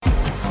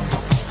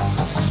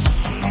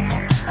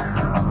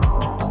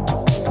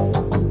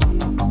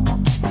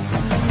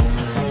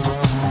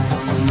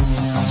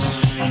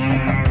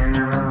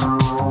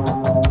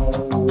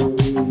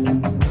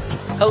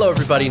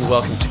everybody, and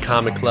welcome to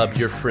Comic Club,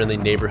 your friendly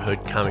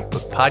neighborhood comic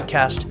book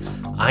podcast.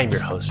 I'm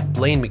your host,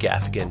 Blaine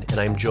McGaffigan,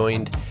 and I'm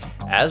joined,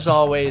 as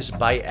always,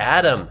 by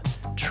Adam,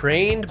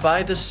 trained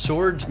by the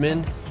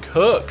swordsman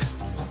Cook.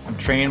 I'm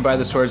trained by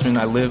the swordsman.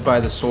 I live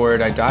by the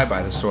sword. I die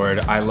by the sword.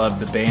 I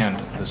love the band,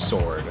 The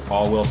Sword.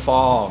 All will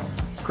fall.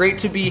 Great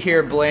to be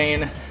here,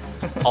 Blaine.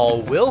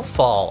 All will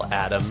fall,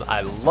 Adam.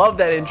 I love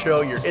that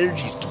intro. Your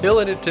energy's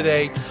killing it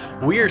today.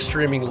 We are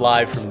streaming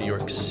live from New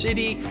York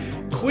City.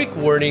 Quick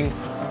warning,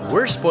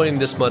 we're spoiling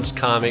this month's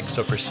comic,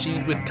 so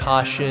proceed with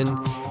caution.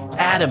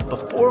 Adam,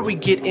 before we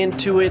get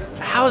into it,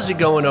 how's it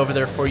going over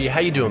there for you?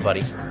 How you doing,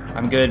 buddy?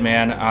 I'm good,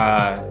 man.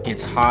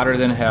 It's hotter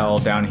than hell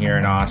down here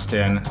in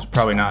Austin. It's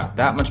probably not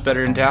that much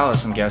better in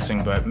Dallas, I'm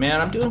guessing, but man,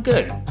 I'm doing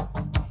good.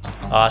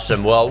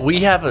 Awesome. Well, we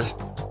have a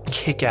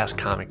kick-ass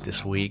comic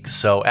this week.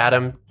 So,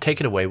 Adam,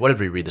 take it away. What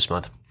did we read this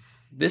month?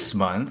 This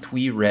month,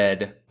 we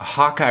read a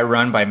Hawkeye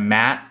run by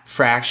Matt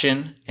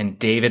Fraction and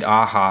David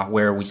Aja,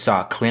 where we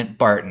saw Clint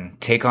Barton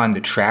take on the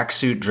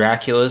tracksuit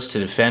Draculas to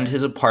defend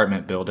his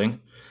apartment building.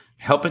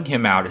 Helping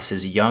him out is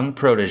his young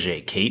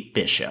protege, Kate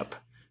Bishop,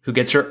 who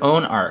gets her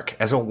own arc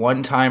as a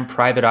one-time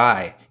private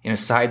eye in a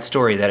side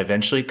story that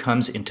eventually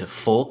comes into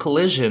full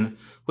collision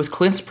with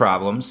Clint's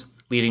problems,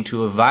 leading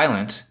to a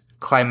violent,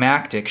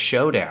 climactic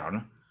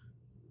showdown.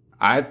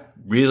 I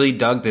really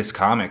dug this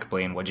comic,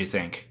 Blaine. What'd you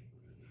think?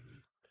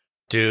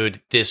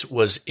 Dude, this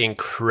was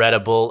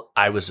incredible.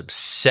 I was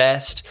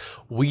obsessed.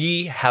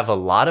 We have a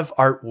lot of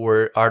art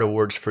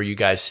awards for you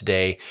guys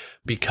today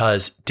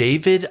because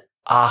David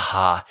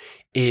Aja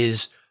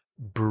is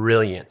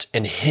brilliant.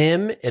 And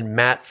him and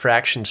Matt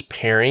Fraction's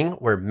pairing,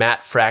 where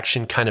Matt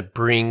Fraction kind of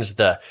brings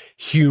the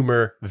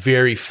humor,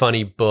 very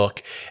funny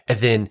book, and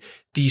then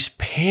these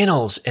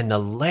panels and the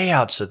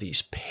layouts of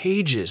these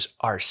pages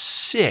are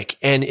sick.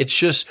 And it's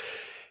just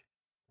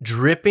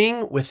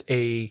dripping with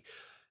a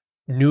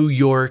New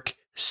York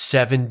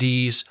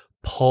 70s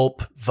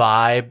pulp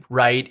vibe,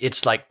 right?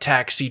 It's like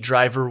Taxi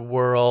Driver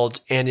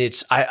world. And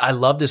I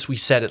love this. We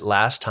said it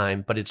last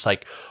time, but it's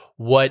like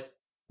what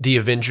the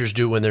Avengers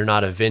do when they're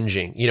not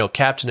avenging. You know,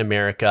 Captain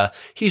America,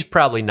 he's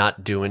probably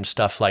not doing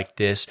stuff like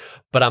this,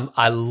 but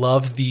I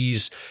love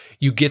these.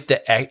 You get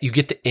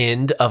the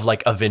end of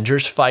like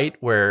Avengers fight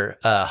where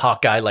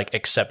Hawkeye like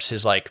accepts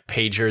his like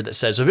pager that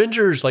says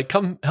Avengers, like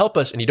come help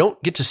us, and you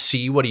don't get to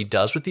see what he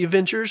does with the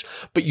Avengers,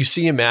 but you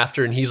see him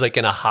after, and he's like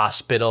in a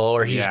hospital,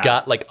 or he's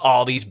got like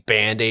all these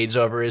Band-Aids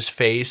over his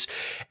face,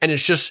 and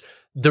it's just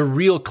the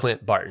real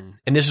Clint Barton.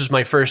 And this was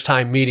my first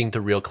time meeting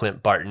the real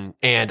Clint Barton,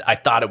 and I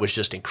thought it was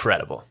just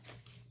incredible.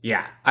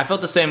 Yeah, I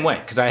felt the same way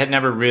because I had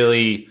never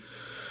really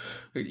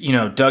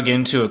dug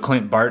into a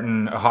Clint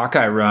Barton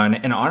Hawkeye run.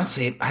 And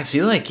honestly, I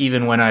feel like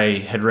even when I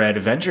had read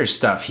Avengers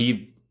stuff,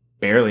 he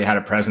barely had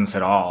a presence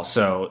at all.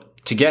 So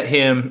to get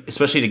him,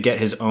 especially to get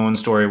his own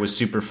story, was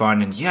super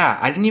fun. And yeah,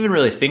 I didn't even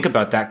really think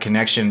about that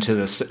connection to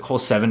the whole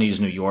 70s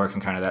New York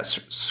and kind of that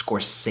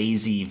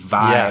Scorsese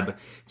vibe. Yeah.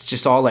 It's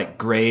just all like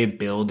gray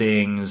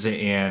buildings,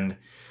 and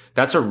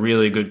that's a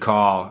really good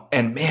call.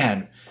 And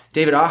man,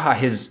 David Aja,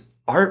 his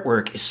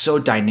artwork is so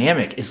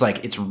dynamic. It's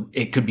like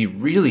it could be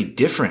really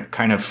different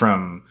kind of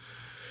from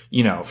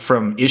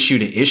issue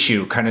to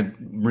issue, kind of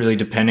really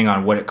depending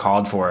on what it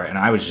called for. And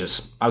I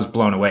was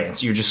blown away. And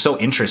so you're just so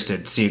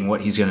interested seeing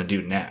what he's going to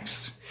do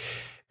next.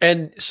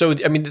 And so,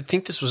 I mean, I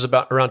think this was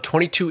about around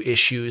 22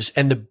 issues,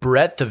 and the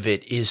breadth of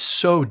it is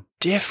so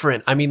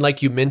different. I mean,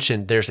 like you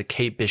mentioned, there's a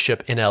Kate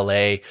Bishop in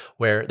LA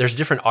where there's a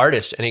different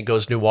artist and it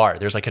goes noir.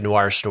 There's like a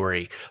noir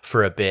story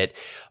for a bit,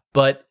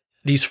 but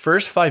these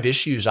first 5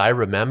 issues I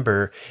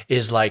remember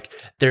is like,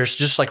 there's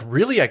just like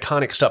really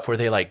iconic stuff where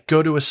they like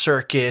go to a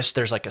circus.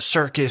 There's like a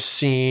circus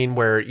scene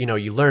where,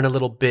 you learn a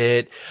little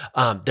bit.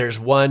 There's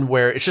one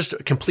where it's just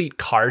a complete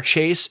car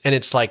chase, and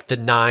it's like the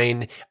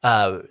nine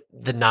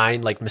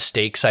like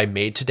mistakes I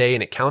made today,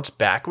 and it counts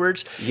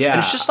backwards. Yeah. And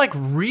it's just like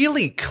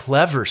really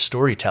clever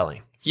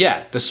storytelling.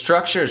 Yeah. The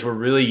structures were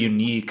really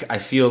unique. I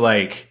feel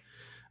like,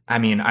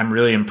 I'm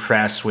really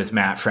impressed with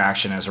Matt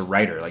Fraction as a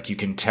writer. Like, you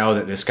can tell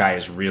that this guy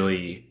is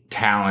really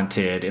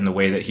talented in the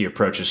way that he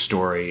approaches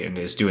story and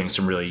is doing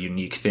some really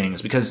unique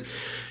things, because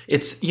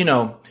it's,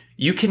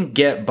 you can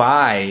get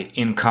by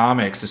in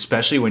comics,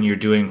 especially when you're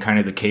doing kind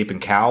of the cape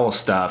and cowl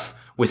stuff,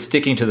 with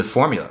sticking to the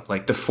formula.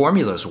 Like, the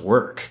formulas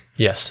work.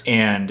 Yes.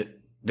 And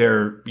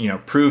they're,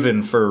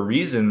 proven for a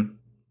reason,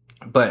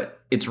 but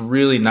it's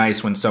really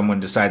nice when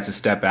someone decides to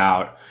step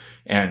out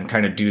and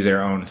kind of do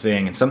their own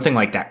thing. And something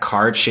like that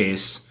car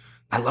chase,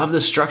 I love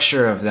the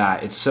structure of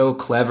that. It's so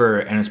clever,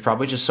 and it's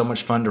probably just so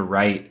much fun to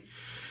write.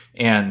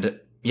 And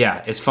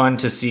yeah, it's fun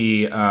to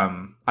see.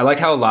 I like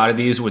how a lot of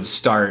these would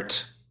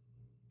start,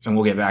 and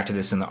we'll get back to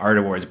this in the art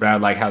awards, but I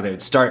like how they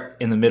would start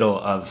in the middle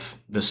of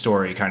the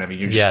story, kind of.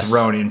 You're just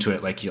thrown into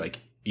it, like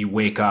you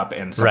wake up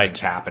and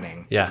something's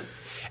happening. Yeah.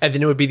 And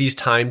then it would be these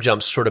time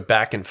jumps sort of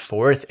back and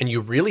forth, and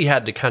you really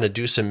had to kind of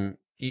do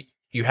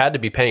you had to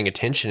be paying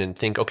attention and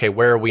think, okay,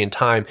 where are we in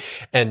time?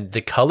 And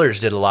the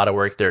colors did a lot of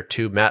work there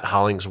too. Matt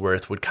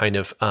Hollingsworth would kind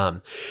of,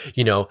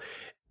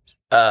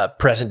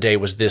 present day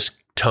was this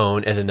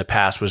tone, and then the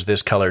past was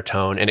this color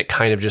tone, and it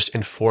kind of just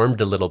informed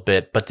a little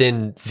bit. But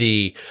then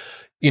the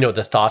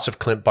thoughts of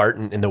Clint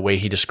Barton and the way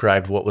he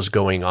described what was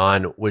going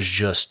on was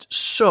just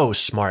so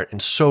smart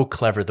and so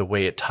clever, the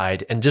way it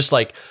tied. And just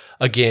like,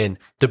 again,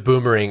 the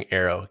boomerang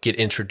arrow get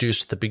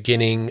introduced at the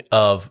beginning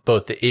of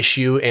both the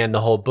issue and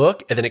the whole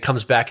book. And then it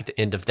comes back at the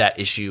end of that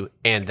issue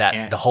and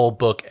the whole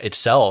book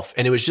itself.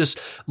 And it was just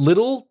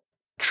little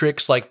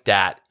tricks like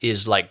that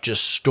is like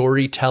just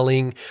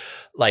storytelling,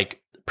 like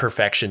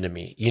perfection to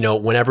me.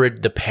 Whenever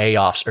the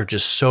payoffs are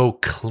just so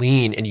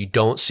clean and you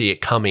don't see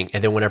it coming,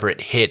 and then whenever it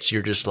hits,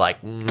 you're just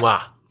like,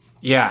 mwah.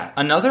 Yeah,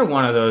 another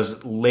one of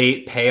those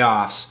late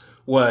payoffs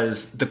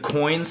was the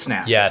coin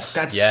snap. Yes,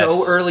 that's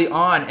so early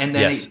on, and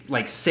then it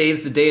like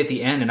saves the day at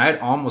the end, and I'd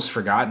almost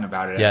forgotten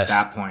about it at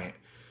that point.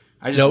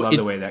 I just love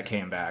the way that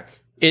came back.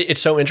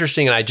 It's so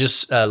interesting, and I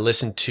just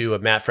listened to a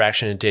Matt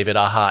Fraction and David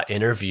Aja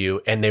interview,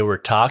 and they were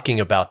talking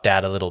about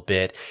that a little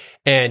bit,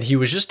 and he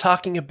was just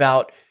talking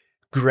about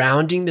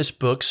grounding this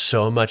book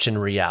so much in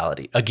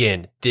reality.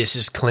 Again, this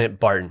is Clint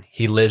Barton.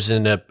 He lives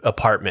in an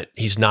apartment.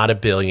 He's not a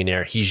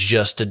billionaire. He's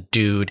just a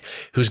dude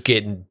who's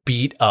getting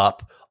beat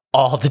up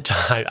all the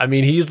time. I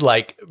mean, he's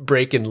like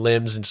breaking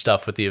limbs and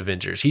stuff with the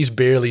Avengers. He's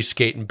barely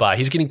skating by.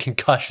 He's getting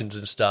concussions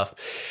and stuff.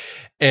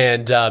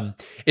 And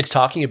it's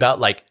talking about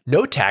like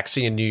no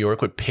taxi in New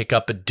York would pick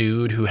up a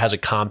dude who has a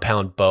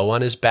compound bow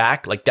on his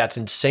back. Like that's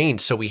insane.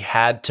 So we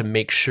had to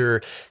make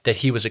sure that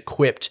he was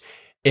equipped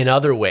in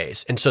other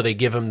ways. And so they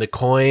give him the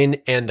coin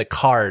and the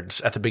cards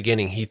at the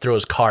beginning. He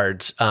throws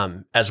cards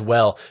as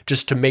well,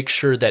 just to make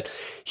sure that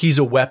he's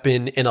a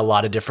weapon in a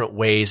lot of different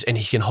ways and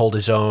he can hold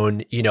his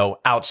own,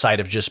 outside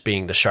of just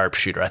being the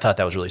sharpshooter. I thought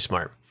that was really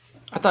smart.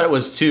 I thought it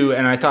was too,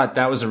 and I thought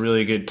that was a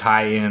really good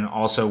tie-in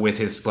also with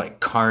his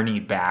like carny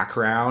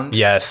background.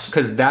 Yes.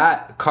 Because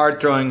that card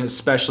throwing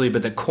especially,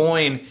 but the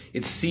coin,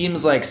 it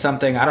seems like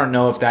something, I don't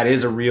know if that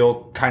is a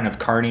real kind of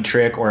carny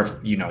trick or if,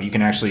 you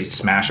can actually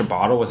smash a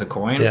bottle with a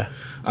coin. Yeah.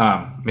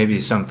 Maybe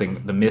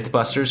something the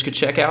Mythbusters could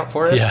check out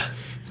for us. Yeah.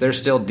 If they're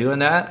still doing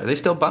that. Are they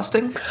still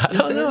busting? I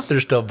don't know if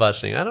they're still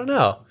busting. I don't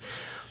know.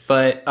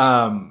 But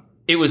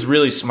it was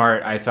really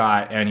smart, I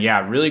thought, and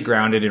yeah, really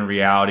grounded in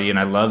reality. And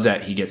I love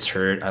that he gets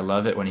hurt. I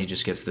love it when he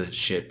just gets the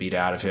shit beat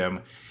out of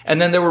him. And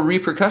then there were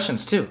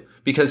repercussions too,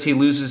 because he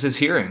loses his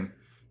hearing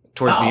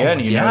towards the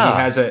end. He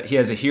has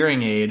a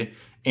hearing aid,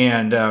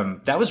 and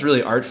that was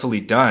really artfully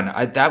done.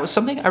 That was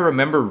something I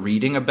remember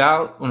reading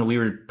about when we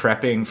were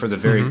prepping for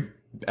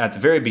at the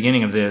very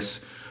beginning of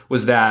this,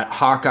 was that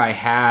Hawkeye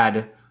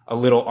had a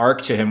little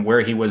arc to him where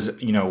he was,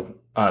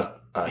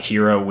 a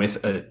hero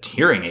with a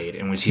hearing aid,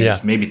 and was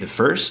maybe the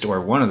first or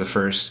one of the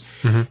first.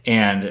 Mm-hmm.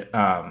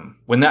 And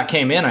when that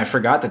came in, I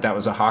forgot that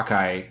was a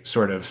Hawkeye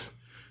sort of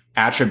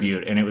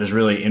attribute, and it was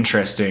really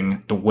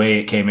interesting the way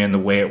it came in, the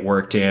way it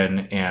worked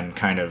in, and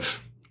kind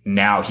of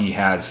now he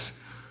has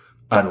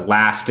a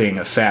lasting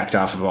effect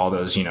off of all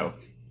those,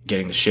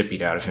 getting the shit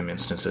beat out of him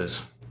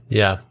instances.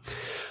 Yeah.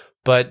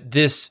 But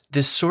this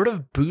sort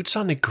of boots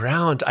on the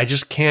ground, I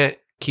just can't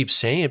keep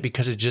saying it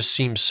because it just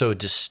seems so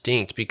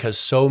distinct, because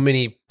so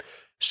many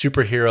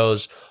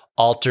superheroes,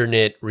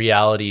 alternate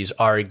realities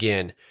are,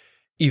 again,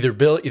 either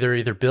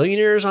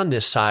billionaires on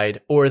this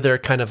side, or they're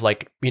kind of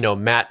like,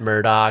 Matt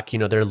Murdock,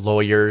 they're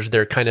lawyers,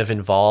 they're kind of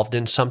involved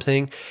in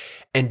something.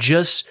 And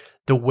just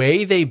the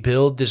way they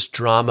build this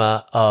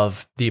drama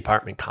of the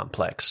apartment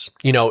complex,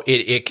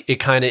 it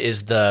kind of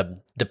is the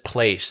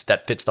place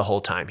that fits the whole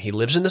time. He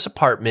lives in this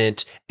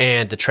apartment,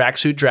 and the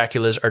tracksuit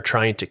Draculas are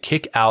trying to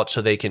kick out so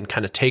they can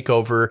kind of take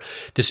over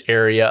this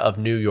area of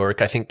New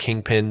York. I think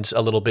Kingpin's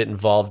a little bit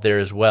involved there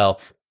as well.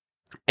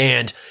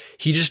 And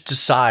he just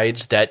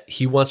decides that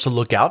he wants to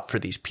look out for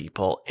these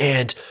people.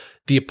 And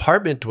the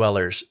apartment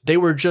dwellers, they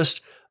were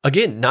just,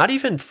 again, not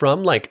even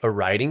from like a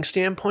writing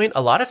standpoint.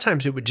 A lot of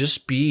times it would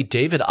just be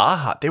David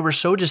Aja. They were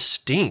so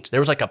distinct. There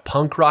was like a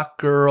punk rock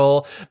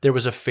girl. There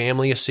was a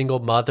family, a single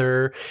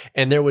mother,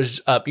 and there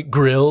was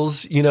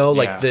Grills,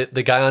 like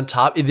the guy on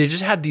top. They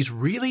just had these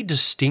really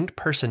distinct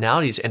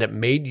personalities, and it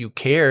made you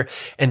care.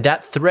 And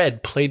that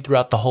thread played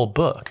throughout the whole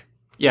book.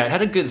 Yeah, it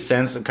had a good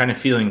sense of kind of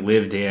feeling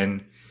lived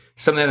in.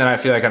 Something that I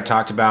feel like I've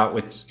talked about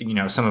with,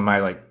 some of my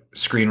like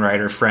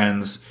screenwriter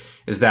friends,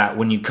 is that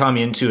when you come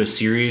into a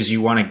series,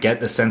 you want to get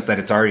the sense that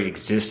it's already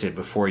existed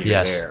before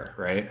you're there,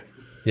 right?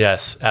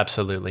 Yes,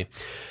 absolutely.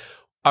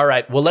 All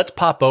right, well, let's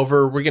pop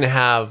over. We're going to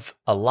have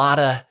a lot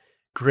of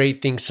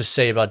great things to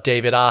say about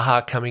David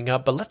Aja coming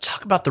up, but let's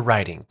talk about the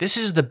writing. This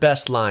is the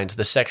best lines,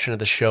 the section of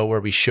the show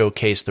where we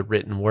showcase the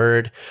written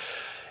word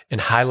and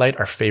highlight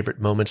our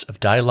favorite moments of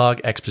dialogue,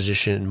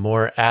 exposition, and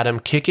more. Adam,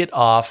 kick it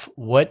off.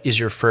 What is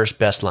your first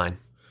best line?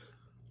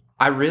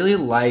 I really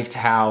liked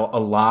how a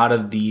lot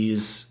of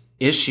these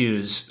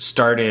issues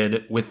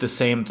started with the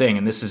same thing.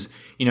 And this is,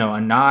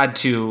 a nod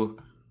to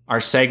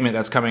our segment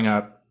that's coming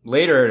up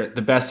later.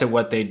 The best at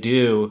what they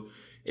do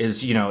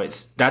is,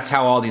 that's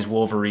how all these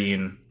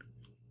Wolverine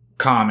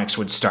comics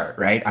would start,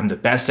 right? I'm the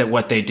best at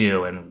what they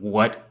do, and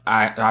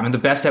I'm the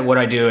best at what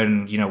I do,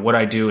 and what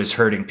I do is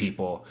hurting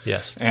people.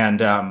 Yes.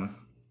 And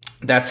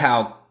that's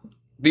how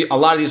a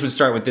lot of these would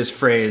start with this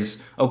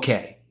phrase,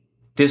 okay,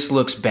 this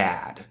looks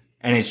bad.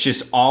 And it's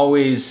just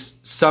always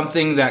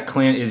something that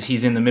Clint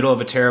he's in the middle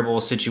of a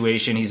terrible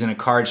situation. He's in a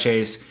car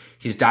chase.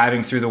 He's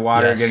diving through the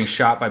water, getting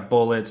shot by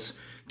bullets.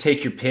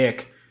 Take your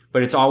pick.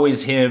 But it's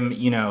always him,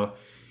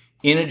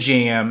 in a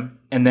jam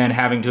and then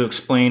having to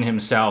explain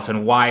himself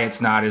and why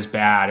it's not as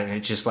bad. And it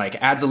just like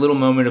adds a little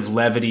moment of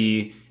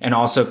levity and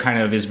also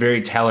kind of is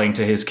very telling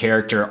to his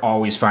character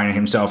always finding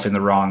himself in the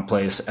wrong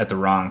place at the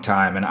wrong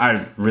time. And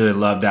I really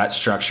love that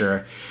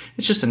structure.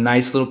 It's just a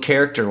nice little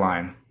character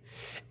line.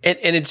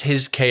 And it's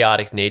his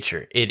chaotic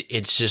nature.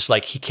 It's just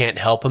like he can't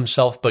help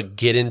himself but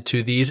get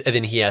into these, and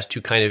then he has to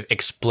kind of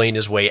explain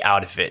his way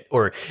out of it,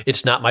 or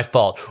it's not my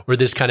fault, or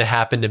this kind of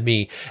happened to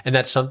me. And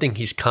that's something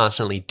he's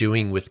constantly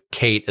doing with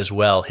Kate as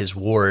well, his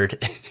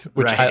ward,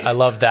 which right. I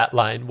love that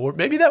line.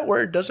 Maybe that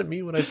word doesn't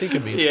mean what I think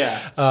it means.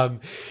 Yeah.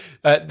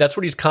 That's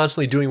what he's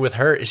constantly doing with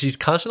her, is he's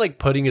constantly like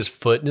putting his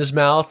foot in his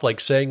mouth, like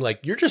saying like,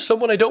 you're just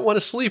someone I don't want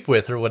to sleep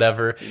with or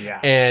whatever. Yeah.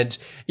 And,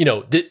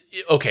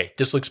 okay,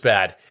 this looks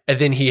bad. And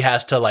then he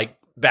has to like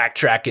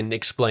backtrack and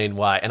explain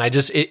why. And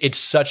it's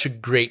such a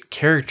great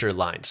character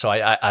line. So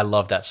I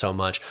love that so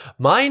much.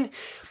 Mine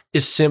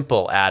is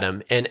simple,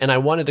 Adam. And I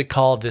wanted to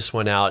call this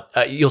one out.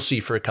 You'll see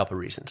for a couple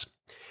reasons.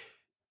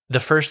 The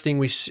first thing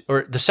we see,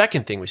 or the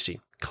second thing we see,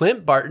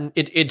 Clint Barton,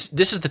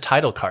 this is the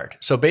title card.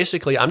 So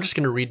basically, I'm just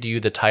going to read to you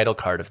the title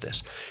card of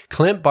this.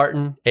 Clint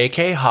Barton,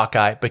 aka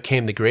Hawkeye,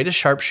 became the greatest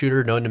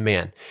sharpshooter known to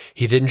man.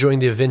 He then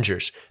joined the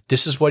Avengers.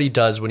 This is what he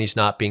does when he's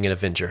not being an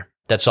Avenger.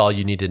 That's all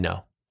you need to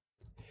know.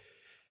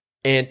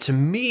 And to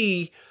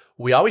me,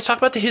 we always talk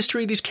about the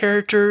history of these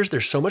characters.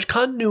 There's so much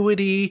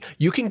continuity.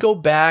 You can go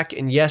back,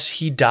 and yes,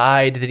 he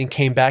died. Then he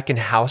came back in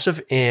House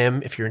of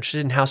M. If you're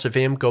interested in House of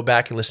M, go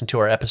back and listen to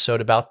our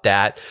episode about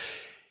that.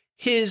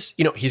 He's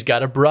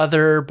got a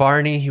brother,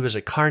 Barney. He was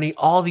a Carney.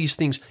 All these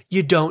things.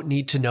 You don't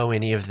need to know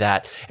any of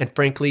that. And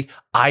frankly,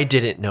 I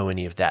didn't know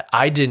any of that.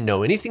 I didn't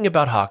know anything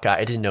about Hawkeye.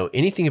 I didn't know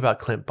anything about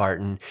Clint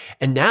Barton.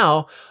 And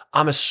now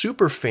I'm a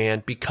super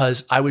fan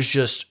because I was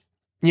just,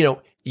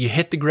 you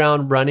hit the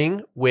ground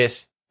running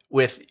with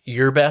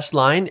your best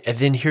line, and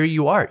then here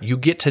you are. You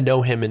get to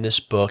know him in this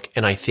book,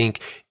 and I think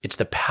it's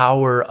the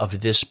power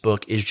of this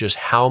book is just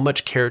how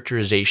much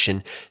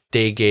characterization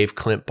they gave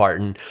Clint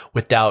Barton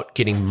without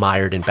getting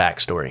mired in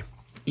backstory.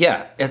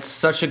 Yeah, it's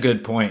such a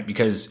good point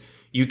because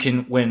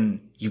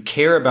when you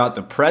care about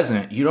the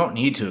present, you don't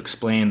need to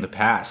explain the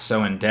past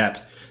so in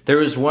depth. There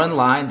was one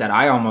line that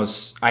I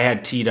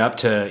had teed up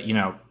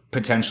to,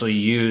 potentially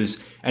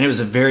use, and it was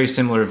a very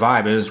similar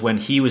vibe. It was when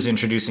he was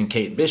introducing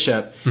Kate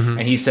Bishop,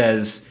 and he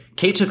says,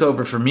 Kate took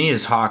over for me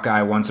as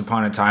Hawkeye once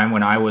upon a time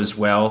when I was,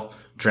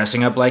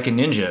 dressing up like a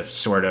ninja,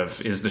 sort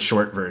of, is the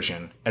short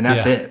version. And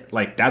that's it.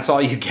 Like, that's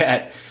all you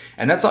get.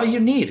 And that's all you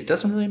need. It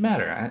doesn't really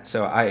matter. Right?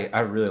 So I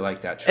really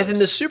like that choice. And then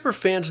the super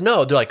fans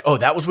know. They're like, oh,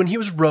 that was when he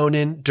was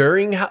Ronin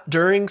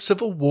during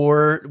Civil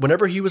War,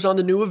 whenever he was on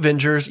the New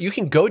Avengers. You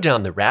can go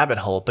down the rabbit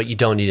hole, but you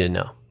don't need to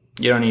know.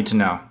 You don't need to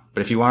know.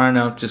 But if you want to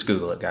know, just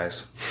Google it,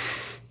 guys.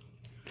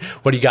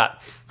 What do you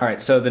got? All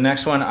right, so the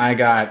next one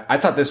I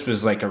thought this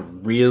was like a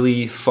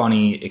really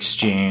funny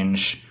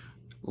exchange.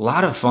 A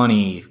lot of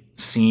funny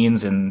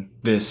scenes in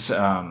this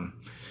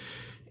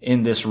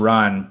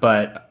run,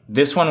 but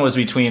this one was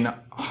between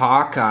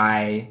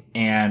Hawkeye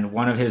and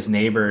one of his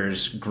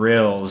neighbors,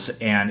 Grills,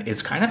 and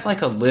it's kind of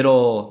like a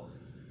little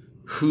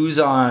who's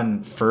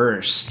on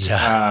first,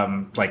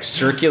 like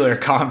circular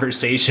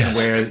conversation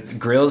where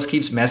Grills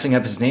keeps messing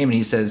up his name, and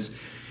he says,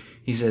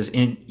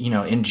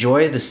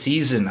 enjoy the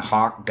season,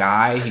 Hawk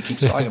Guy. He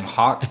keeps calling him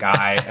Hawk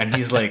Guy. And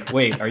he's like,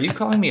 wait, are you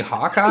calling me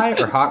Hawkeye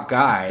or Hawk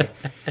Guy?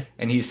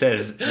 And he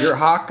says, you're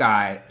Hawk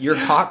Guy. You're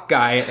Hawk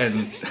Guy.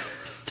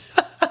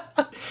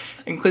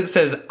 And Clint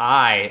says,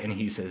 I. And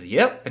he says,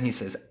 yep. And he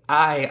says,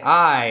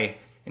 I.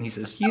 And he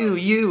says,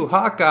 you,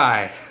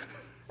 Hawkeye.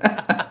 And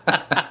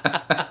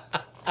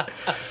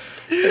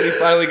he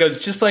finally goes,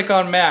 just like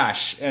on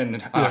MASH.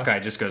 And Hawkeye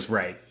just goes,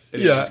 right.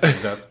 And he just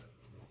gives up.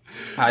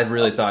 I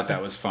really thought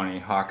that was funny.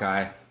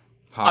 Hawkeye.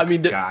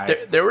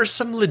 There were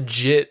some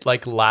legit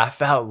like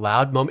laugh out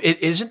loud moments.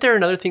 Isn't there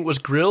another thing? Was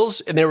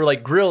Grills? And they were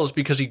like Grills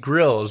because he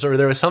grills, or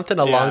there was something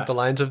along the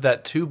lines of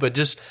that too. But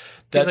just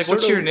that's like,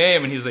 what's your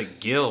name? And he's like,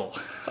 Gil.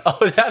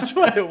 Oh, that's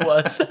what it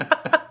was.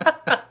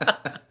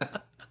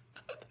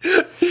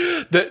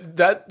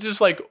 that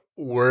just like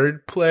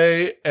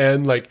wordplay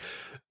and like.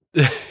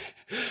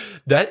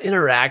 That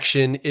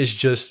interaction is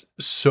just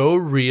so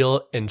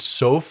real and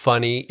so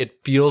funny.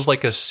 It feels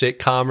like a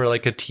sitcom or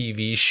like a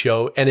TV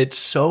show, and it's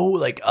so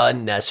like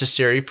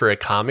unnecessary for a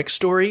comic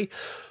story.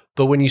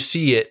 But when you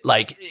see it,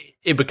 like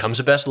it becomes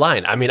the best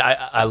line. I mean,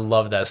 I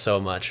love that so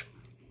much.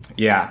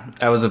 Yeah,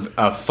 that was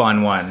a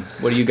fun one.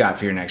 What do you got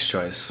for your next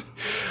choice?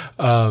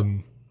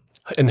 And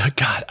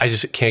God, I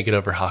just can't get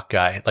over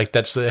Hawkeye. Like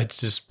that's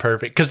just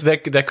perfect because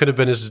that could have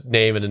been his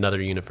name in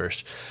another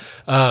universe.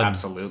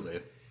 Absolutely.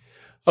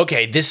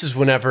 Okay, this is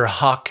whenever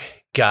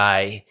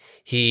Hawkeye,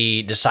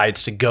 he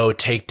decides to go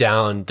take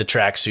down the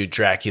tracksuit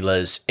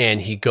Draculas,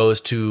 and he goes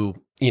to,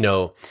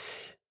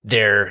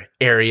 their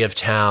area of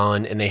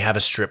town and they have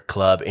a strip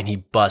club, and he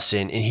busts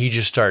in and he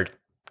just starts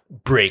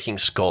breaking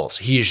skulls.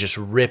 He is just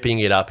ripping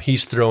it up.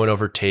 He's throwing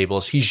over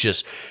tables. He's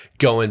just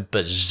going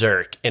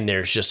berserk. And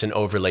there's just an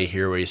overlay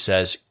here where he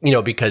says,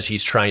 because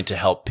he's trying to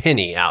help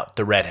Penny out,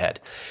 the redhead.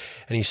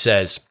 And he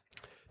says,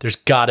 there's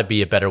got to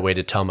be a better way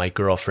to tell my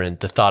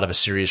girlfriend the thought of a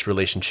serious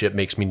relationship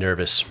makes me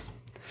nervous.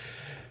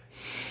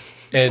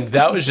 And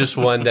that was just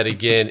one that,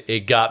 again,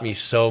 it got me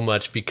so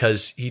much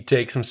because he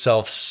takes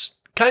himself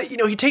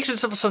he takes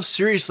himself so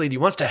seriously and he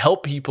wants to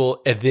help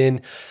people. And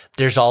then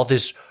there's all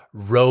this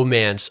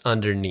romance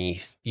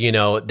underneath.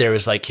 There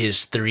was like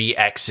his 3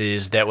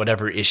 exes, that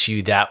whatever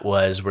issue that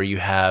was, where you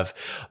have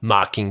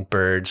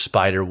Mockingbird,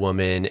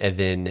 Spider-Woman, and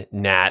then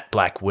Nat,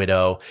 Black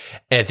Widow.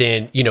 And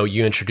then,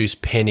 you introduce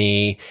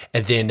Penny,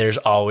 and then there's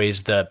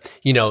always the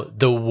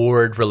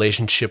Ward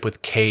relationship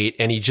with Kate.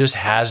 And he just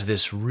has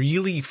this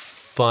really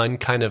fun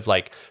kind of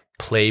like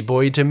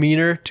playboy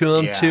demeanor to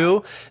him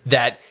too,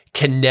 that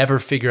can never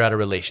figure out a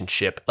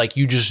relationship. Like,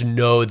 you just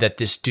know that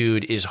this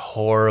dude is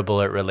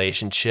horrible at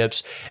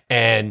relationships.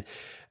 And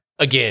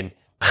again,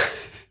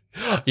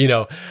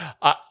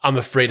 I'm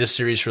afraid of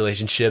serious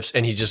relationships,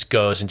 and he just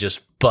goes and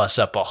just busts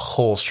up a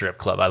whole strip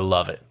club. I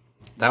love it.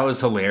 That was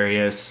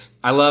hilarious.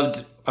 I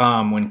loved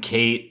when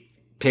Kate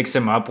picks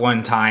him up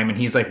one time and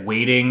he's like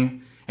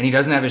waiting and he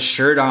doesn't have his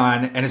shirt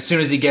on. And as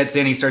soon as he gets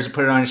in, he starts to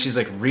put it on. And she's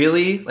like,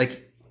 really?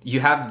 Like, you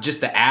have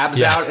just the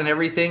abs out and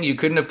everything? You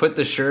couldn't have put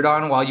the shirt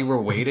on while you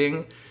were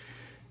waiting?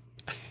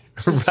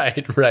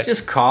 Right.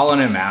 Just calling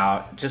him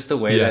out, just the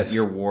way that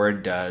your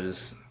Ward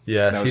does.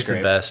 Yes, he's great.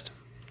 The best.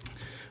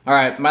 All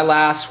right, my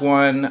last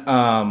one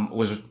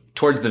was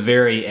towards the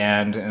very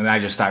end, and I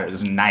just thought it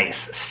was a nice,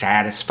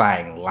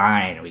 satisfying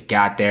line. We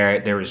got there.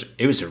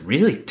 It was a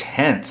really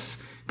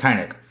tense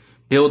kind of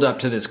build up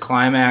to this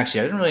climax.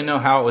 I didn't really know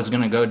how it was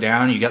going to go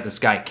down. You got this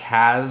guy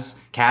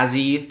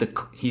Kazi,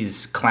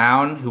 he's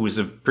clown, who was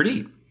a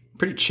pretty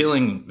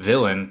chilling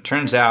villain.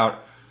 Turns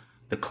out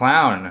the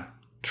clown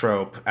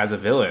trope as a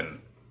villain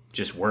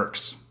just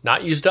works.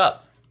 Not used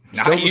up.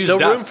 Still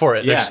room for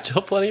it. Yeah. There's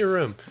still plenty of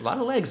room. A lot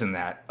of legs in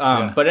that.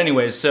 But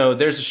anyways, so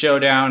there's a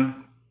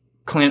showdown.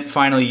 Clint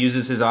finally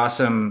uses his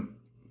awesome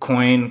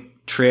coin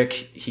trick.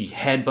 He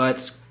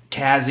headbutts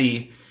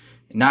Kazi,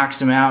 knocks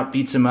him out,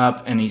 beats him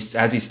up, and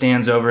as he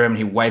stands over him,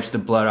 he wipes the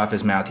blood off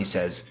his mouth. He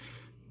says,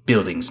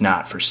 "Building's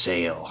not for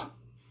sale."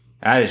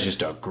 That is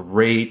just a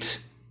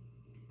great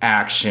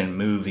action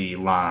movie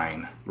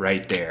line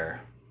right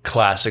there.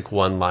 Classic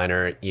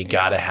one-liner. You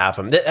gotta have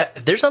them.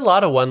 There's a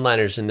lot of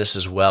one-liners in this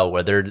as well,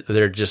 where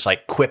they're just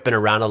like quipping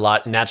around a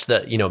lot, and that's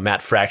the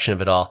Matt Fraction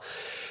of it all.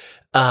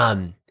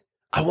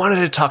 I wanted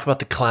to talk about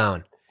the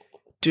clown,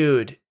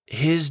 dude.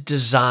 His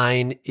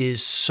design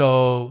is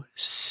so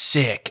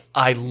sick.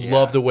 I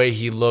love the way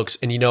he looks,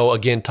 and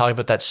again, talking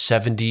about that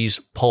 70s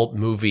pulp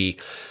movie,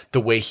 the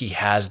way he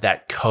has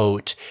that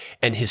coat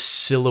and his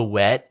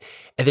silhouette.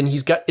 And then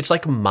it's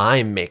like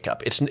mime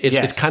makeup. It's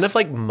kind of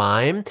like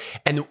mime.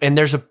 And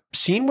there's a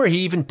scene where he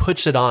even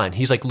puts it on.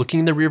 He's like looking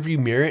in the rearview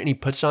mirror and he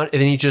puts on,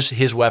 and then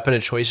his weapon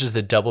of choice is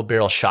the double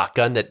barrel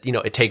shotgun that,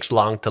 it takes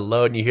long to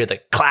load, and you hear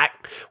the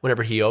clack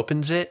whenever he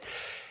opens it.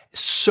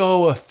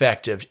 So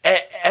effective.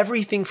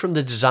 Everything from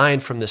the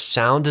design, from the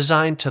sound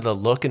design to the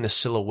look and the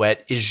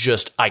silhouette is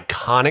just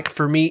iconic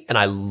for me. And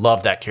I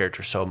love that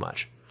character so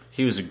much.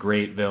 He was a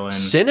great villain.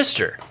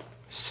 Sinister.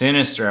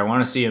 I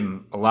want to see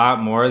him a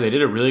lot more. They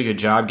did a really good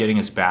job getting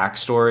his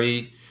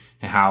backstory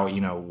and how,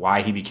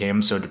 why he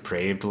became so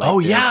depraved.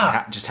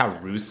 Just how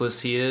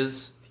ruthless he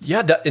is.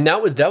 Yeah.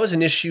 That was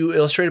an issue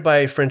illustrated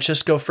by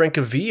Francisco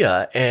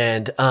Francavilla.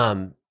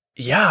 And,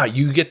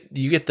 you get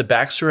the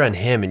backstory on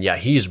him, and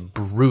he's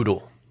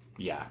brutal.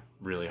 Yeah.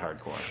 Really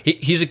hardcore.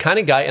 He's a kind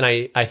of guy,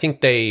 and I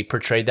think they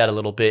portrayed that a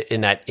little bit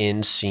in that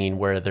end scene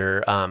where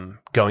they're,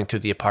 going through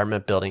the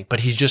apartment building, but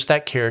he's just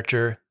that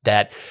character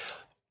that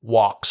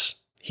walks.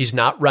 He's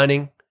not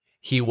running.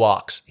 He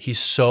walks. He's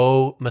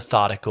so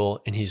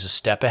methodical, and he's a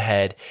step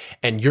ahead,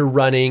 and you're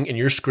running and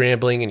you're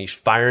scrambling and he's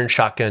firing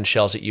shotgun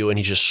shells at you, and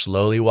he's just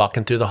slowly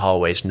walking through the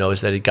hallways,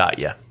 knows that he got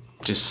you.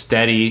 Just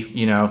steady,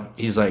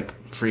 he's like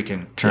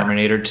freaking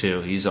Terminator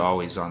 2. He's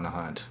always on the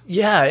hunt.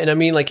 Yeah. And I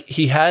mean, like,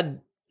 he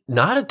had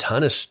not a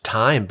ton of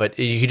time, but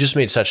he just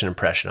made such an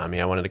impression on me.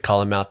 I wanted to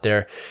call him out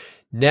there.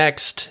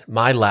 Next,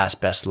 my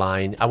last best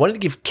line. I wanted to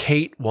give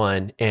Kate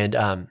one, and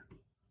I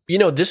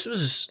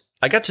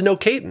got to know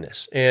Kate in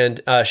this, and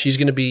she's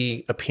going to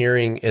be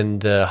appearing in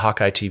the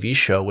Hawkeye TV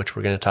show, which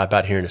we're going to talk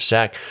about here in a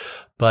sec.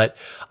 But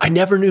I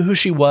never knew who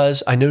she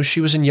was. I know she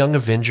was in Young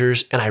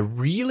Avengers, and I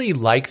really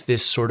like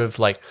this sort of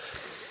like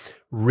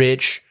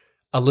rich,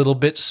 a little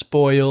bit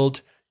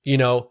spoiled,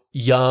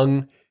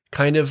 young,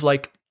 kind of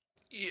like,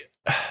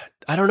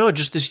 I don't know,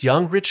 just this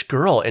young, rich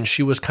girl. And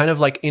she was kind of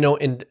like,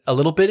 in a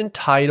little bit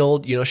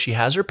entitled, she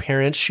has her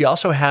parents. She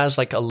also has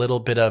like a little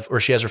bit of,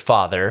 or she has her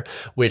father,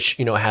 which,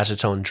 has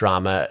its own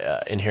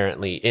drama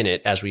inherently in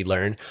it, as we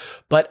learn.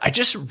 But I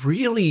just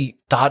really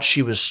thought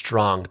she was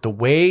strong. The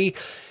way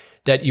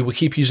that you would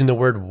keep using the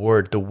word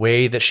Ward, the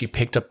way that she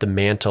picked up the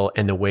mantle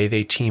and the way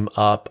they team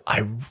up,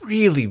 I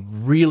really,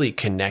 really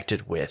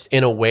connected with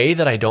in a way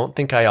that I don't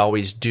think I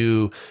always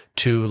do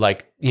to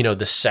like,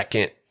 the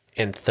second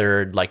and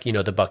third, like,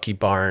 the Bucky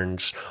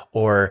Barnes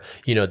or,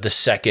 the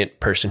second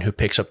person who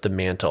picks up the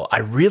mantle. I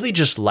really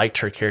just liked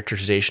her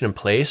characterization in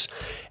place.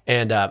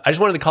 And I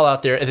just wanted to call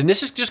out there. And then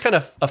this is just kind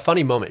of a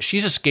funny moment.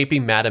 She's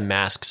escaping Madame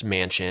Mask's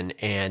mansion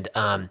and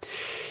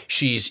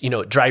she's,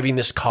 driving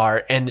this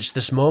car. And it's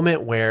this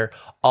moment where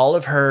all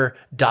of her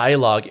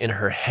dialogue in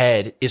her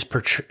head is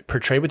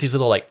portrayed with these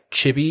little like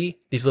chibi,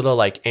 these little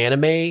like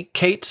anime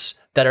Kates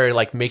that are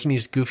like making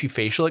these goofy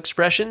facial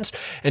expressions.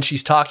 And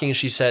she's talking and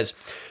she says,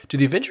 "Do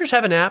the Avengers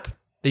have an app?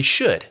 They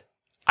should.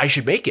 I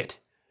should make it.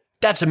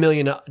 That's $1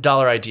 million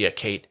idea,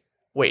 Kate.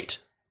 Wait,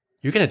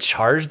 you're going to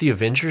charge the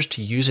Avengers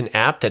to use an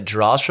app that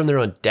draws from their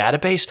own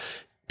database?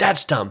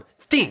 That's dumb.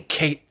 Think,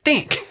 Kate,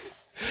 think."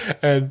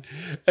 And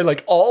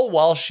like all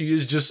while she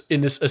is just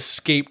in this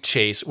escape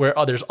chase where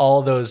there's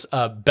all those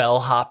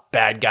bellhop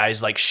bad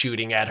guys like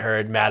shooting at her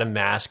and Madame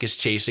Mask is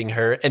chasing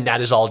her. And that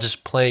is all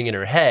just playing in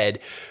her head,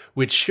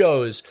 which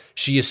shows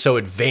she is so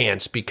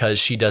advanced because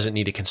she doesn't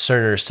need to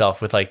concern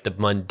herself with like the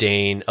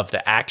mundane of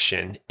the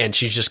action. And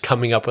she's just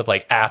coming up with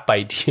like app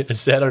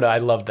ideas. I don't know. I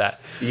love that.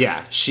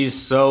 Yeah. She's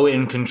so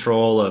in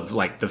control of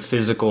like the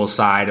physical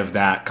side of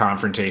that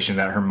confrontation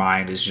that her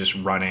mind is just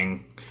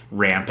running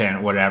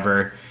rampant,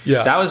 whatever.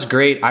 Yeah. That was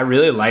great. I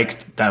really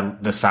liked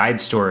the side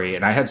story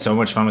and I had so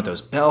much fun with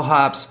those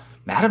bellhops.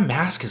 Madame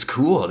Mask is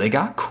cool. They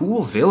got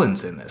cool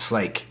villains in this.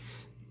 Like,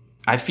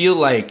 I feel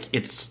like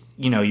it's,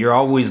 you're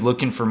always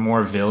looking for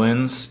more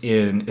villains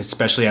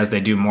especially as they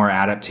do more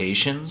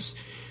adaptations.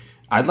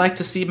 I'd like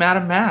to see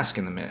Madame Mask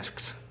in the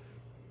mix.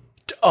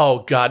 Oh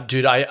God,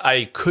 dude,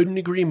 I couldn't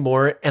agree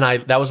more.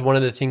 And that was one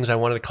of the things I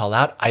wanted to call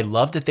out. I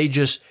love that they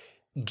just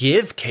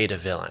give Kate a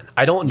villain.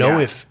 I don't know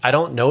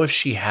if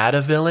she had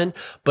a villain,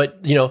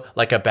 but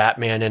like a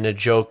Batman and a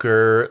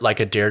Joker, like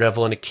a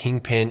Daredevil and a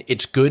Kingpin,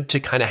 it's good to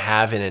kind of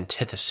have an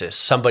antithesis,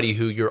 somebody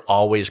who you're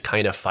always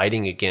kind of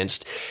fighting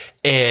against.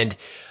 And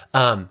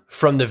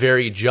from the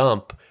very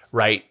jump,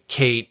 right,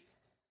 Kate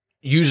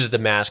uses the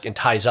mask and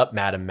ties up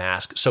Madame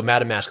Mask. So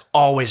Madame Mask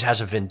always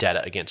has a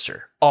vendetta against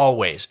her.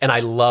 Always. And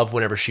I love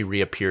whenever she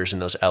reappears in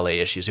those LA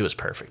issues. It was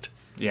perfect.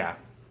 Yeah.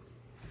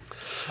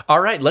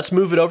 All right, let's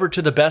move it over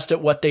to the best at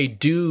what they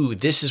do.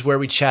 This is where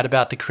we chat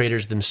about the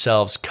creators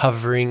themselves,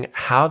 covering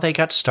how they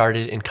got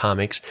started in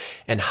comics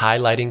and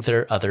highlighting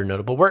their other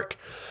notable work.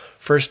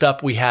 First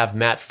up, we have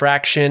Matt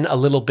Fraction, a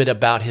little bit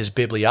about his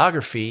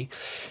bibliography.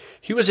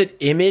 He was at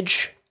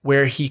Image,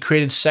 where he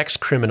created Sex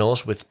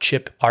Criminals with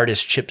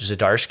artist Chip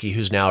Zdarsky,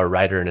 who's now a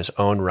writer in his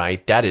own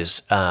right. That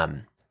is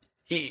a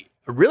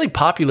really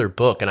popular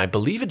book, and I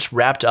believe it's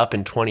wrapped up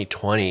in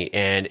 2020,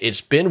 and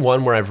it's been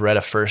one where I've read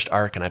a first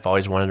arc, and I've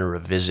always wanted to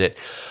revisit.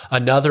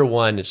 Another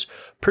one is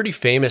pretty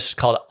famous. It's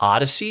called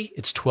Odyssey.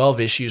 It's 12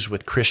 issues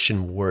with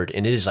Christian Ward,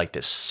 and it is like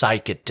this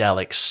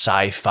psychedelic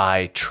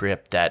sci-fi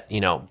trip that,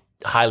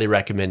 highly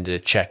recommended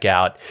to check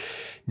out.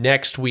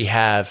 Next,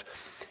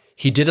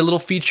 he did a little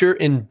feature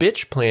in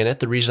Bitch Planet.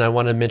 The reason I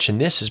want to mention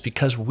this is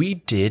because we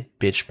did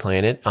Bitch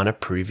Planet on a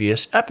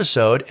previous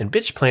episode, and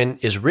Bitch Planet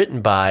is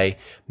written by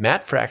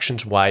Matt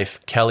Fraction's wife,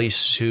 Kelly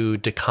Sue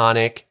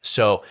DeConnick.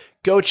 So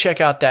go check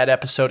out that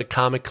episode of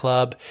Comic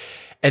Club.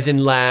 And then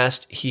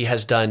last, he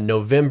has done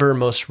November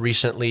most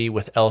recently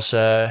with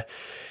Elsa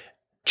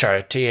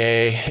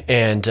Charretier,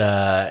 and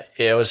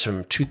it was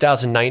from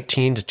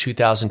 2019 to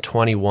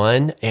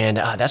 2021, and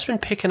that's been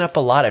picking up a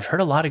lot. I've heard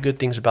a lot of good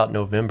things about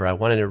November. I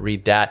wanted to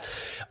read that.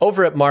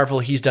 Over at Marvel,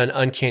 he's done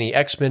Uncanny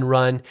X-Men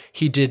run.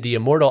 He did the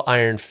Immortal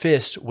Iron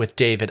Fist with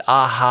David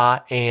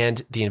Aja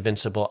and the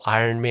Invincible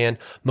Iron Man.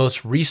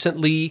 Most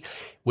recently,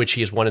 which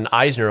he has won an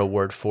Eisner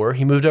Award for,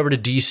 he moved over to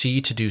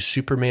DC to do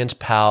Superman's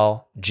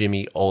pal,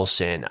 Jimmy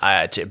Olsen,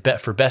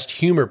 for Best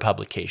Humor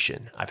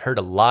publication. I've heard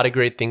a lot of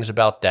great things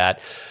about that.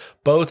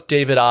 Both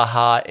David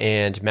Aja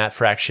and Matt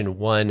Fraction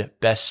won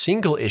Best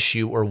Single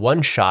Issue or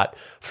One Shot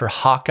for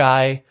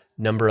Hawkeye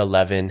number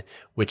 11,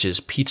 which is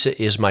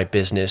Pizza Is My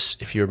Business.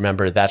 If you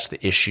remember, that's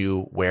the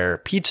issue where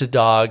Pizza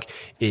Dog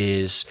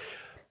is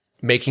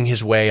making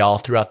his way all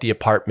throughout the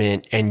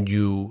apartment, and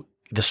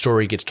the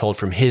story gets told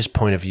from his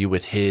point of view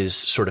with his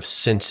sort of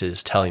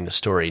senses telling the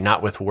story,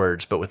 not with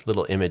words, but with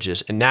little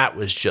images. And that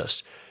was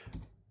just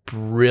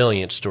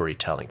brilliant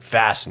storytelling.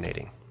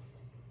 Fascinating.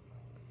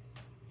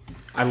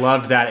 I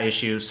loved that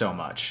issue so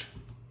much.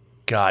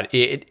 God,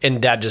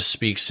 and that just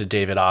speaks to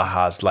David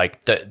Aja's,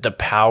 like the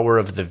power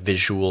of the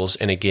visuals.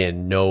 And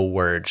again, no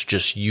words,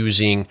 just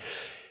using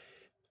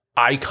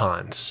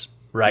icons,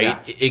 right? Yeah.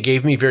 It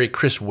gave me very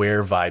Chris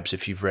Ware vibes.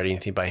 If you've read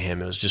anything by him,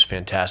 it was just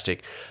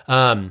fantastic.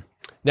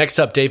 Next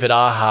up, David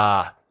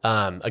Aja.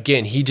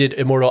 Again, he did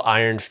Immortal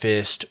Iron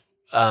Fist.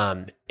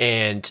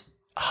 And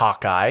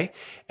Hawkeye.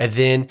 And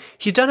then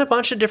he's done a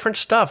bunch of different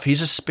stuff.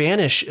 He's a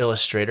Spanish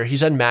illustrator. He's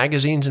done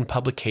magazines and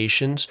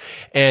publications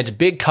and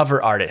big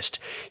cover artist.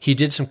 He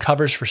did some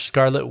covers for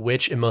Scarlet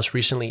Witch and most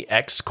recently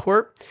X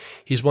Corp.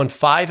 He's won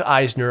 5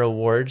 Eisner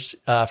Awards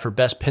for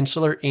Best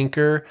Penciler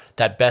Inker,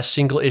 that Best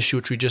Single Issue,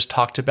 which we just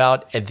talked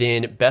about, and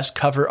then Best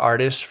Cover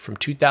Artist from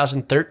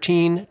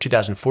 2013,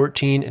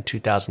 2014, and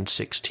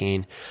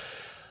 2016.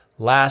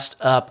 Last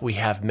up, we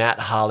have Matt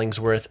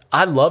Hollingsworth.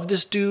 I love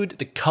this dude.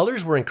 The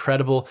colors were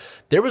incredible.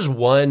 There was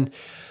one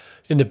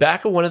in the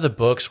back of one of the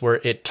books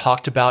where it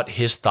talked about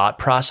his thought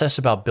process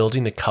about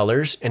building the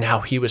colors and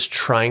how he was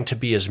trying to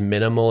be as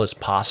minimal as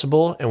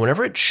possible. And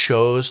whenever it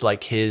shows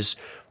like his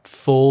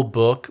full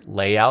book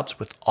layouts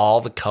with all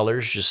the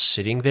colors just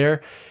sitting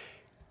there,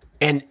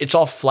 and it's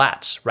all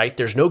flats, right?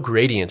 There's no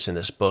gradients in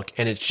this book,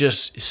 and it's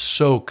just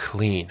so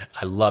clean.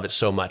 I love it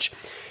so much.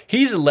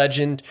 He's a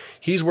legend.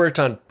 He's worked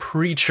on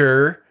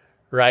Preacher,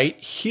 right?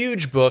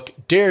 Huge book.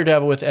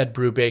 Daredevil with Ed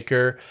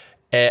Brubaker.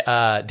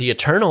 The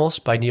Eternals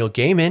by Neil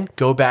Gaiman.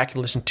 Go back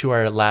and listen to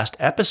our last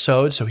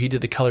episode. So he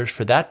did the colors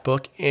for that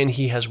book, and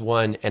he has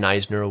won an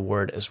Eisner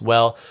Award as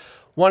well.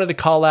 Wanted to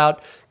call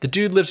out, the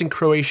dude lives in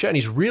Croatia, and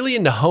he's really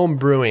into home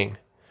brewing.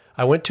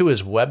 I went to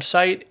his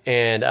website,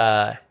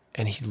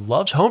 and he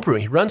loves home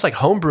brewing. He runs like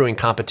home brewing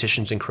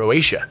competitions in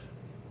Croatia.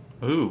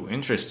 Ooh,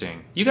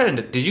 interesting.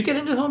 Did you get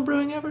into home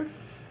brewing ever?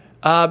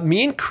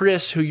 Me and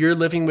Chris, who you're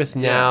living with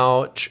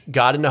now,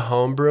 got into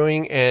home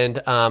brewing,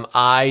 and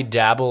I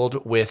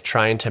dabbled with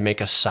trying to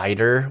make a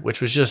cider,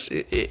 which was just,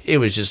 it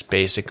was just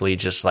basically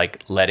just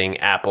like letting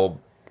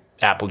apple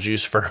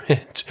juice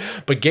ferment.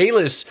 But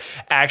Galis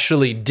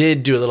actually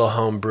did do a little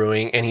home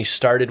brewing, and he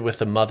started with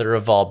the mother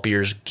of all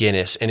beers,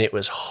 Guinness, and it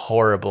was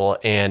horrible.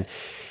 And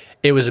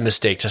it was a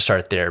mistake to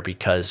start there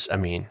because, I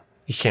mean,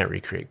 you can't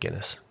recreate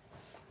Guinness.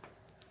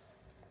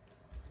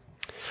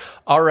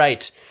 All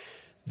right.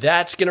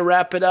 That's going to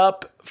wrap it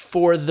up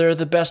for They're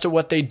the Best at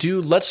What They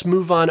Do. Let's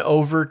move on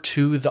over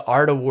to the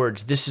Art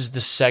Awards. This is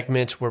the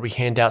segment where we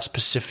hand out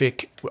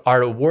specific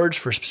art awards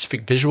for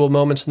specific visual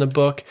moments in the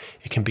book.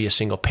 It can be a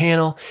single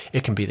panel.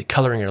 It can be the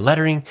coloring or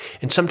lettering.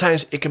 And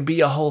sometimes it can be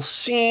a whole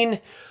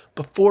scene.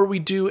 Before we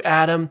do,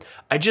 Adam,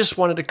 I just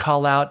wanted to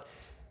call out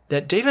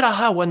that David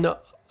Aja won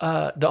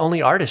the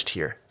only artist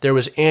here. There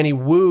was Annie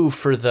Wu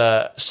for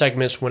the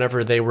segments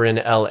whenever they were in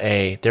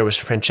LA. There was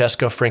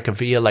Francesco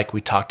Francavilla, like we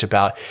talked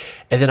about.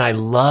 And then I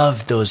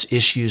love those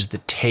issues, the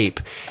tape.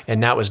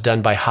 And that was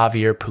done by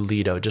Javier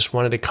Pulido. Just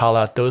wanted to call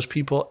out those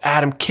people.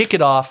 Adam, kick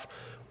it off.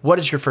 What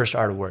is your first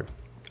art award?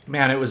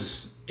 Man, it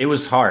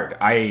was hard.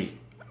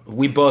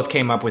 We both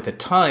came up with a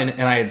ton,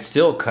 and I had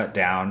still cut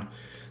down.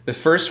 The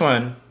first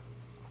one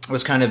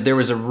was there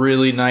was a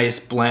really nice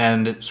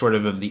blend sort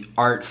of the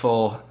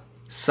artful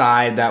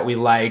side that we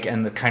like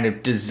and the kind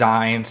of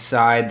design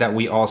side that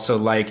we also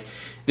like.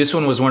 This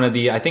one was one of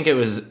I think it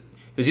was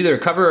either a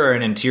cover or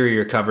an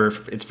interior cover.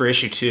 It's for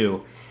issue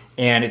 2,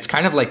 and it's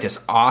kind of like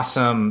this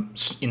awesome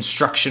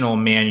instructional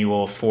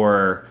manual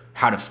for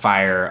how to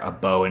fire a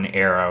bow and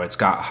arrow. It's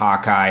got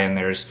Hawkeye, and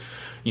there's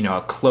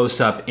a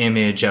close-up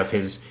image of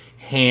his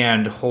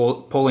hand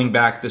pulling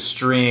back the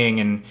string,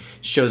 and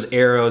shows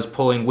arrows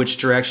pulling which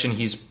direction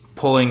he's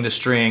pulling the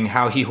string,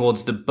 how he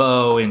holds the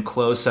bow in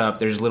close-up.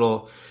 There's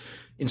little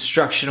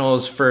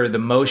instructionals for the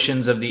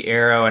motions of the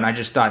arrow, and I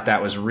just thought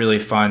that was really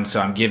fun,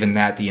 so I'm giving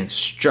that the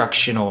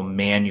Instructional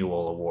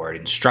Manual Award.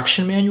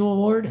 Instructional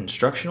Manual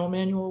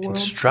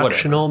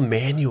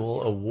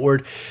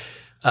Award.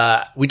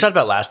 We talked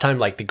about last time,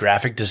 like the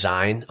graphic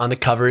design on the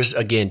covers.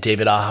 Again,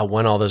 David Aja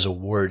won all those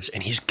awards,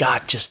 and he's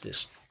got just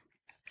this.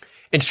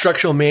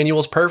 Instructional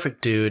Manual's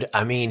perfect, dude.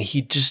 I mean,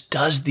 he just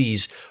does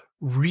these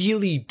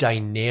really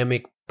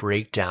dynamic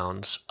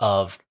breakdowns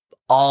of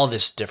all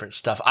this different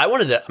stuff. I'm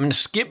going to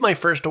skip my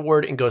first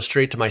award and go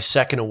straight to my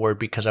second award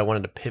because I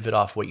wanted to pivot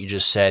off what you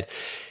just said.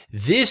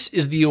 This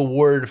is the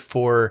award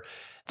for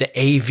the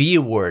AV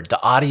award,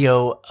 the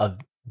Audio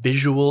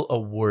Visual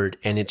Award,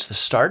 and it's the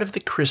start of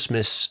the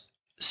Christmas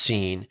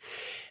scene.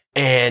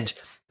 And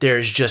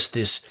there's just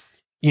this,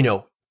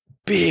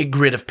 big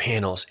grid of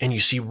panels, and you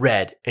see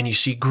red, and you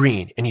see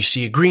green, and you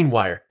see a green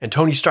wire, and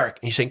Tony Stark,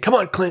 and he's saying, "Come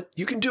on, Clint,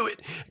 you can do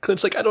it."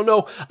 Clint's like, I don't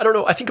know.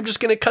 I think I'm just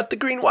going to cut the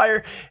green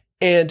wire.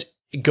 And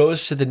it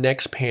goes to the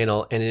next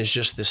panel, and it is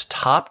just this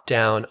top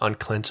down on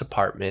Clint's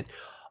apartment.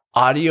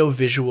 Audio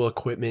visual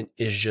equipment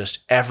is just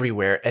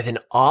everywhere. And then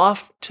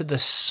off to the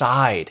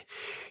side,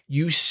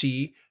 you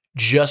see,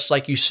 just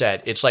like you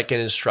said, it's like an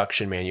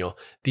instruction manual.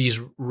 These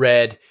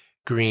red,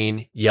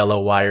 green,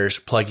 yellow wires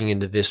plugging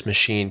into this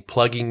machine,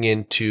 plugging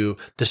into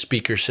the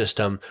speaker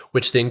system,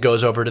 which then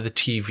goes over to the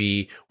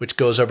TV, which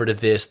goes over to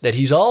this, that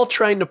he's all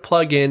trying to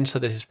plug in so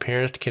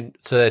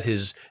that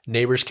his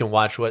neighbors can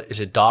watch. What is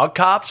it? Dog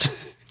Cops?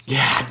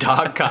 Yeah,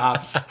 Dog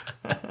Cops.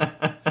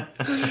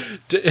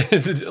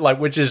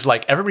 Which is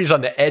like everybody's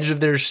on the edge of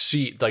their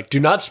seat. Like, do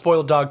not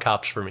spoil Dog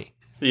Cops for me.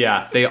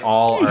 Yeah, they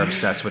all are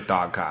obsessed with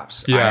Dog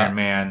Cops. Yeah. Iron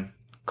Man,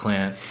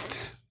 Clint.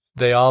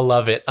 They all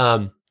love it.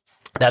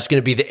 That's going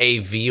to be the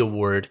AV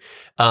award.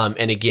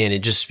 And again, it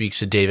just speaks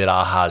to David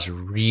Aja's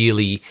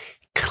really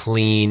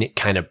clean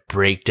kind of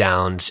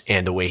breakdowns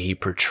and the way he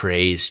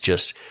portrays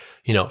just,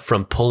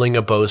 from pulling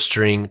a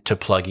bowstring to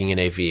plugging in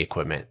AV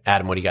equipment.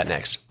 Adam, what do you got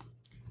next?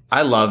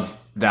 I love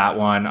that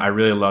one. I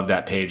really love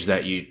that page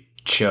that you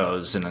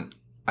chose. And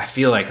I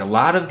feel like a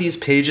lot of these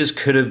pages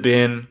could have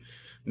been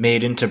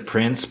made into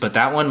prints, but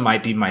that one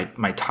might be my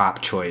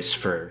top choice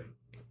for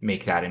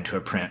make that into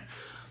a print.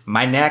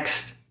 My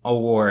next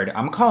award,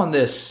 I'm calling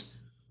this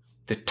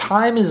the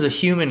Time is a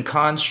Human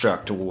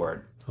Construct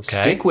Award.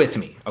 Okay. Stick with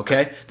me,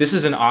 okay? This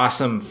is an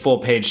awesome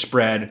full-page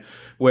spread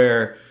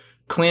where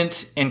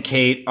Clint and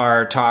Kate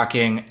are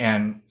talking,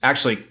 and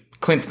actually,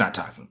 Clint's not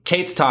talking.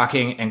 Kate's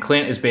talking, and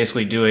Clint is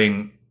basically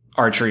doing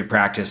archery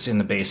practice in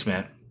the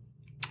basement.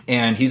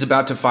 And he's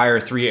about to fire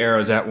 3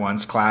 arrows at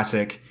once,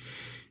 classic.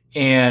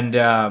 And,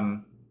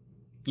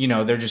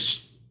 they're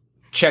just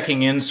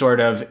checking in sort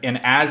of. And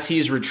as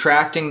he's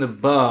retracting the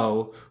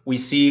bow, we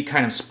see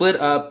kind of split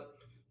up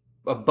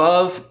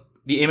above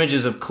the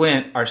images of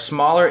Clint are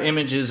smaller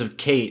images of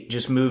Kate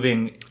just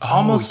moving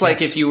almost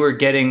like if you were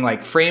getting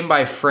like frame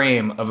by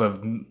frame of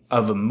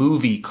a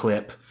movie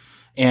clip.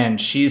 And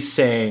she's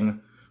saying,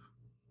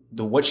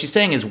 what she's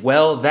saying is,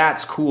 well,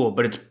 that's cool,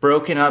 but it's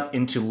broken up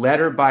into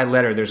letter by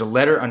letter. There's a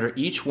letter under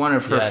each one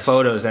of her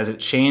photos as it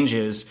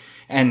changes.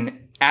 And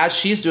as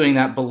she's doing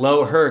that,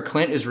 below her,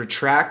 Clint is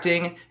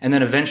retracting and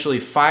then eventually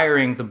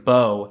firing the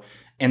bow.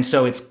 And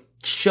so it's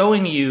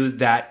showing you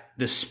that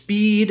the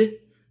speed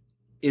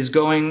is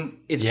going,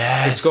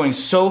 it's going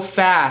so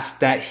fast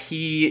that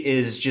he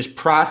is just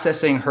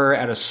processing her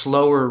at a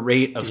slower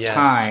rate of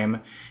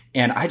time.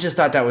 And I just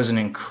thought that was an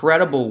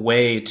incredible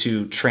way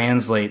to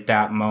translate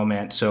that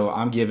moment. So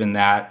I'm giving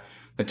that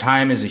the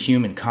Time is a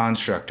Human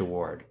Construct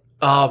Award.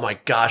 Oh my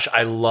gosh,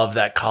 I love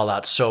that call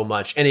out so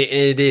much. And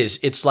it is.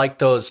 It's like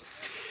those,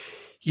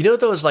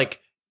 those like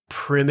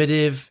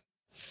primitive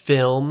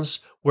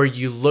films where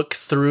you look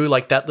through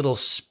like that little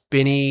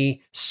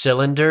spinny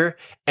cylinder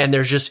and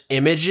there's just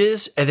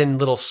images and then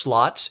little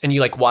slots, and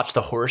you like watch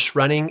the horse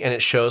running and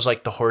it shows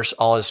like the horse,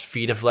 all his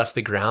feet have left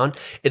the ground.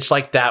 It's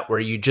like that where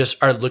you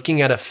just are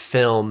looking at a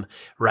film,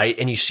 right?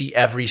 And you see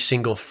every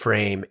single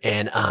frame.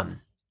 And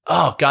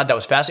oh God, that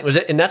was fascinating. Was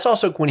it? And that's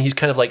also when he's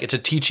kind of like, it's a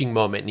teaching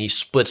moment and he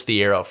splits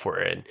the arrow for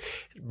it. And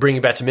bringing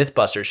it back to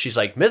Mythbusters, she's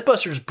like,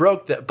 Mythbusters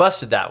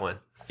busted that one.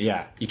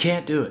 Yeah, you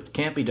can't do it.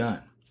 Can't be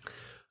done.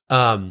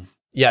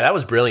 Yeah, that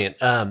was brilliant.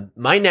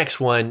 My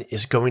next one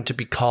is going to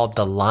be called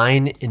the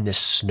Line in the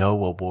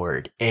Snow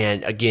Award.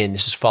 And again,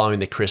 this is following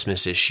the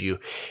Christmas issue.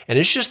 And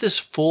it's just this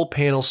full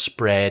panel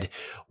spread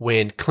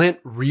when Clint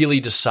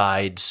really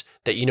decides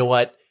that, you know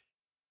what?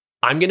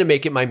 I'm going to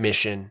make it my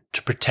mission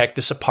to protect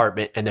this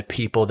apartment and the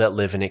people that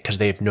live in it because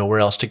they have nowhere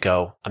else to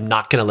go. I'm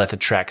not going to let the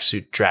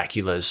tracksuit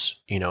Draculas,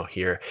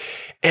 here.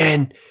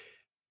 And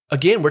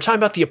again, we're talking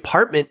about the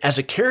apartment as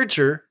a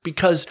character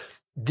because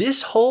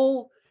this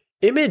whole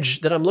image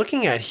that I'm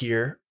looking at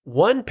here,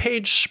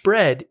 1-page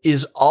spread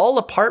is all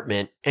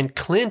apartment, and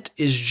Clint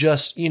is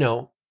just,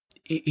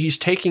 he's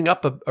taking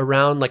up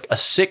around like a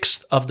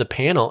sixth of the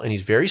panel, and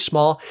he's very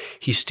small.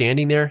 He's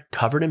standing there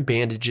covered in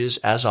bandages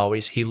as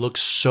always. He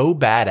looks so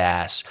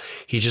badass.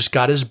 He just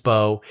got his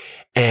bow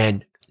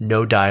and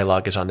no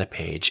dialogue is on the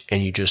page.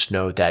 And you just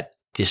know that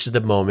this is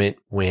the moment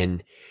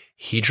when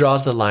he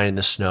draws the line in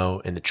the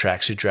snow and the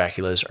tracksuit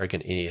Draculas are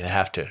going to either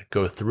have to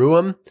go through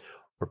him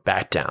or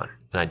back down.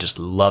 And I just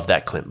love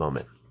that Clint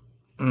moment.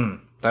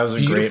 That was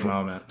a great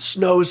moment.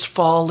 Snow's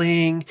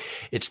falling.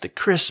 It's the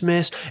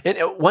Christmas. And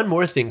one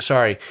more thing,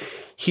 sorry.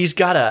 He's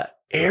got a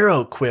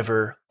arrow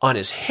quiver on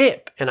his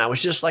hip. And I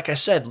was just, like I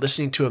said,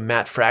 listening to a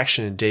Matt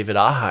Fraction and David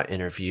Aja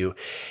interview.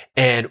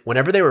 And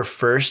whenever they were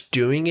first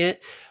doing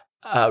it,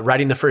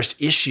 writing the first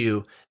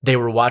issue, they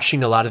were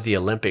watching a lot of the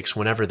Olympics,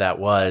 whenever that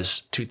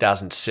was,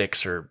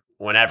 2006 or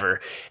whenever.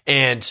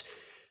 And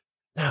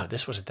no,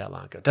 this wasn't that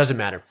long ago. Doesn't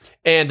matter.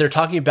 And they're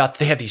talking about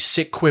they have these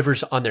sick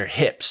quivers on their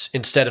hips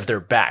instead of their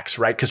backs,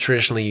 right? Because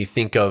traditionally you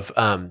think of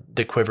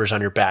the quivers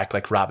on your back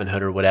like Robin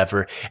Hood or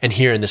whatever. And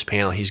here in this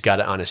panel, he's got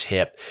it on his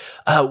hip.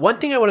 One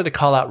thing I wanted to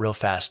call out real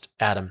fast,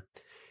 Adam,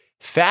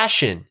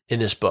 fashion in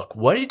this book.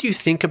 What did you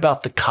think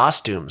about the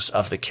costumes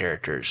of the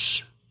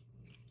characters?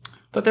 I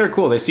thought they were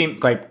cool. They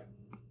seemed like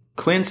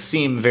Clint's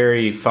seemed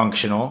very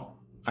functional.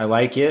 I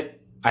like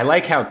it. I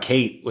like how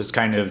Kate was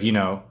kind of,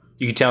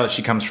 you could tell that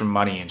she comes from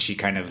money and she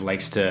kind of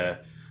likes to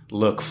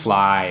look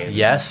fly.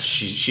 Yes.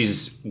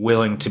 She's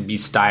willing to be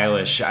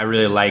stylish. I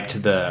really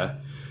liked the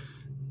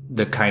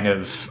kind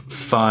of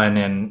fun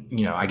and,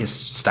 I guess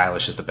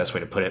stylish is the best way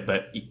to put it,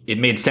 but it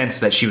made sense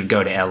that she would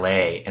go to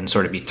LA and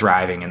sort of be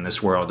thriving in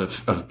this world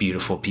of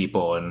beautiful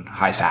people and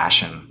high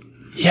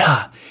fashion.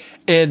 Yeah.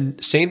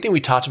 And same thing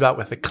we talked about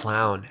with the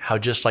clown, how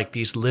just like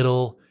these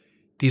little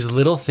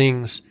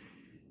things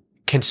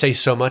can say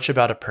so much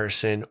about a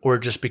person or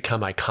just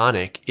become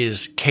iconic.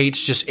 Is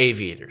Kate's just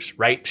aviators,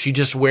 right? She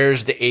just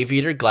wears the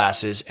aviator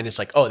glasses and it's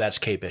like, oh, that's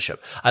Kate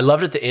Bishop. I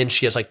loved at the end,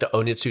 she has like the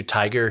Onitsu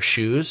Tiger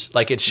shoes.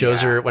 Like it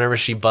shows her whenever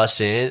she busts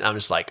in. I'm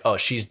just like, oh,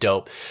 she's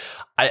dope.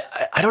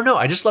 I don't know.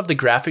 I just love the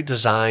graphic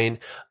design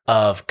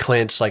of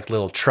Clint's like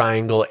little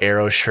triangle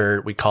arrow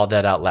shirt. We called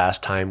that out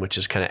last time, which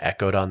is kind of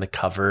echoed on the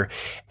cover.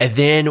 And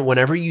then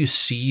whenever you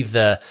see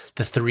the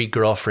three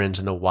girlfriends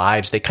and the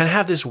wives, they kind of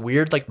have this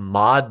weird like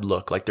mod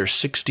look, like they're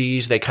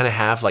 60s. They kind of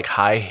have like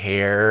high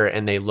hair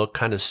and they look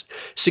kind of 60s,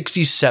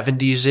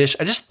 70s ish.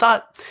 I just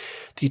thought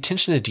the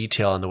attention to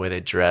detail and the way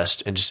they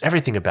dressed and just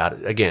everything about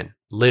it, again,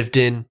 lived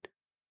in,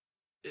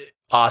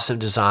 awesome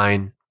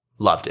design,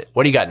 loved it.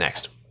 What do you got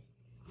next?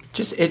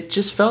 It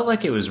just felt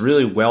like it was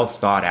really well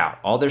thought out.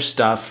 All their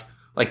stuff,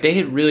 like they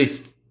had really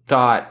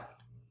thought,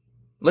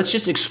 let's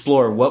just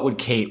explore what would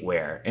Kate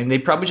wear. And they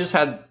probably just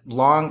had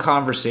long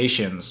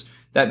conversations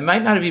that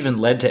might not have even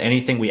led to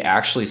anything we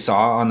actually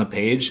saw on the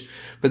page,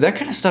 but that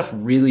kind of stuff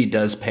really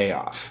does pay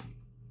off.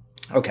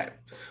 Okay,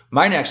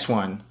 my next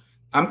one,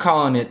 I'm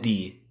calling it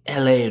the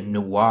LA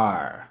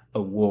Noir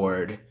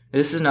Award.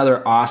 This is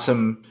another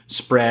awesome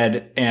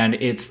spread, and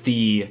it's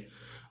the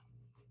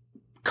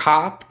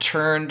cop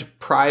turned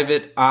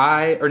private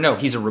eye, or no,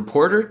 he's a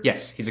reporter.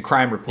 Yes, he's a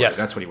crime reporter. Yes.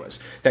 That's what he was.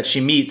 That she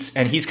meets,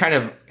 and he's kind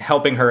of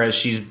helping her as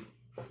she's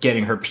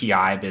getting her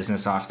PI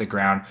business off the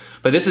ground.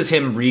 But this is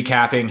him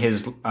recapping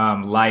his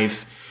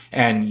life.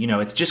 And, you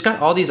know, it's just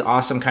got all these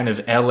awesome kind of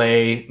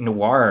LA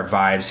noir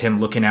vibes. Him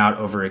looking out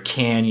over a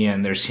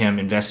canyon. There's him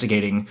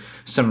investigating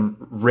some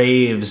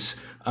raves.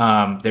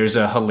 There's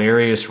a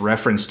hilarious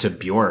reference to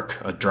Bjork,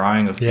 a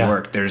drawing of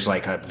Bjork. There's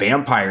like a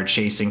vampire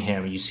chasing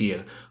him. You see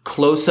a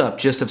close up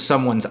just of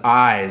someone's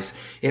eyes.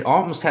 It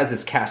almost has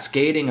this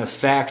cascading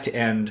effect,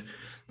 and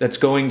that's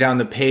going down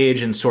the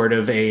page in sort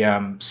of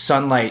a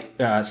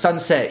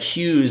sunset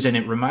hues. And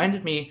it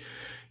reminded me,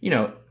 you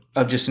know,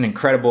 of just an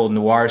incredible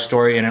noir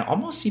story. And it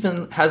almost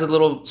even has some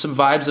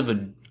vibes of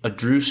a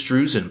Drew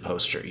Struzan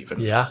poster even.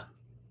 Yeah.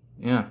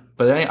 Yeah.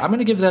 But I'm going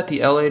to give that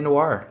the LA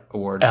Noir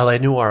Award. LA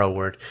Noir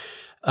Award.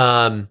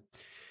 I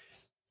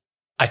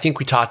think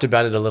we talked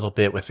about it a little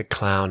bit with the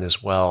clown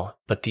as well,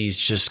 but these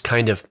just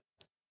kind of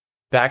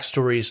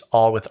backstories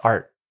all with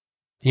art.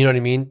 You know what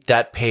I mean?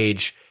 That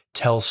page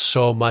tells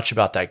so much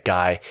about that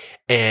guy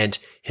and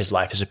his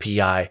life as a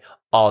PI,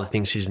 all the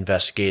things he's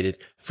investigated,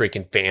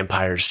 freaking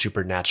vampires,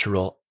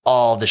 supernatural,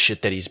 all the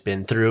shit that he's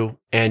been through.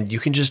 And you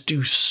can just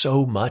do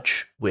so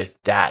much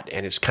with that.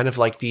 And it's kind of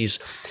like these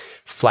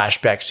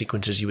flashback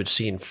sequences you would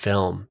see in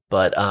film,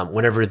 but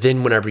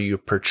whenever you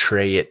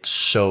portray it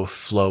so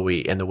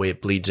flowy and the way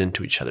it bleeds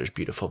into each other is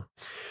beautiful.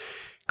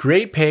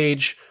 Great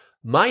page.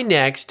 My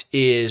next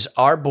is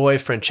our boy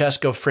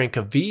Francesco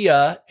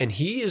Francavilla, and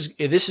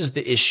this is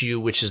the issue,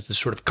 which is the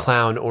sort of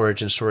clown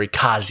origin story,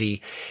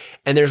 Kazi.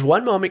 And there's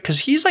one moment, because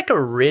he's like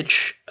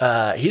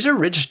he's a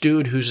rich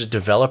dude who's a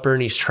developer,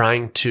 and he's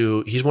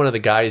one of the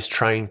guys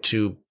trying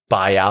to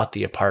buy out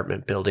the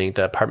apartment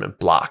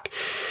block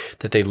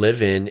that they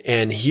live in.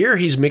 And here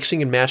he's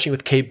mixing and matching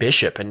with Kate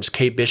Bishop, and it's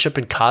Kate Bishop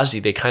and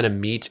Kazi. They kind of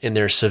meet in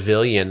their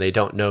civilian. They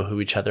don't know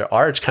who each other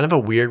are. It's kind of a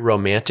weird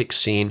romantic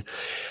scene.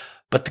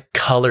 But the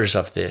colors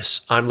of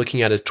this, I'm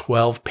looking at a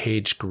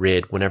 12-page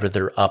grid whenever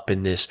they're up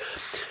in this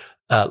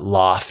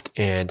loft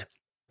and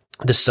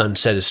the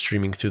sunset is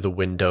streaming through the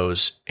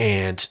windows,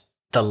 and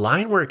the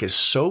line work is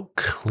so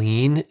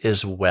clean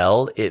as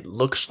well. It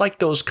looks like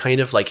those kind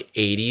of like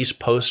 80s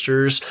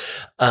posters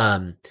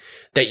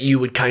that you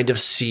would kind of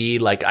see.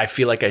 Like, I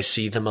feel like I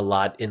see them a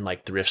lot in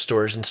like thrift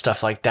stores and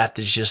stuff like that.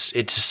 It's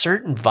a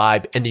certain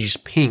vibe, and these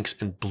pinks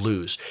and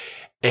blues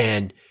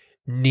and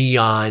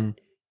neon.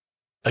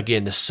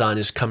 Again, the sun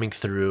is coming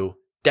through.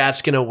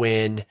 That's going to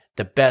win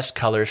the best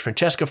colors.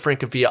 Francesco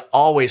Francavilla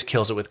always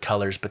kills it with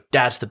colors, but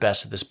that's the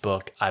best of this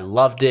book. I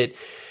loved it.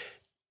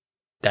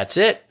 That's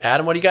it.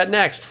 Adam, what do you got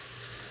next?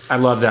 I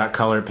love that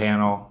color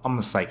panel.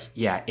 Almost like,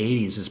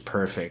 80s is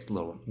perfect.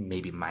 Little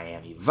maybe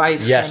Miami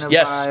Vice kind of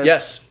vibes.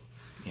 Yes.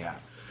 Yeah.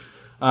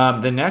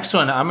 The next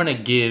one I'm going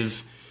to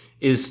give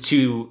is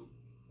to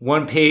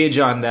one page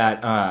on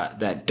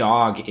that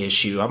dog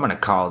issue. I'm going to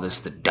call this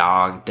the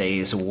Dog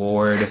Days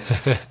Award.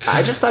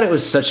 I just thought it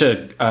was such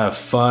a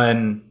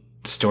fun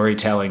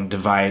storytelling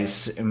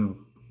device. And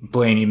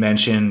Blaine, you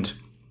mentioned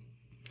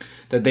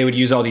that they would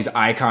use all these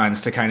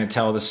icons to kind of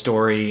tell the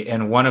story.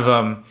 And one of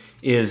them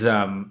is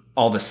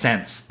all the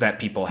scents that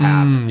people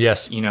have.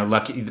 Yes. You know,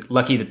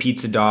 Lucky the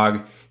pizza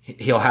dog,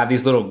 he'll have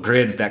these little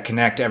grids that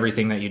connect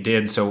everything that you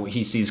did. So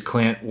he sees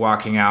Clint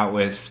walking out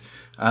with,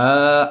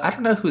 I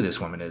don't know who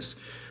this woman is,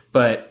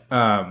 but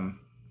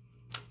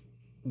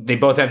they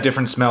both have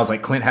different smells.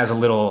 Like Clint has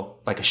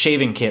a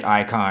shaving kit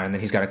icon, and then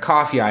he's got a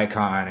coffee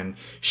icon, and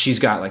she's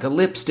got like a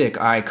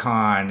lipstick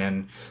icon,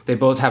 and they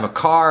both have a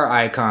car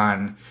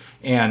icon.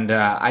 And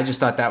I just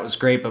thought that was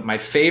great. But my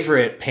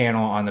favorite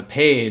panel on the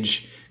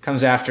page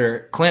comes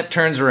after Clint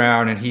turns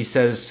around and he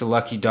says to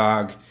Lucky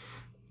Dog,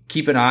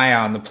 keep an eye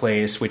on the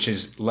place, which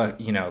is,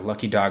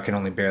 Lucky Dog can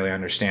only barely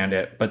understand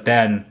it. But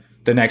then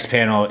the next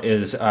panel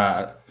is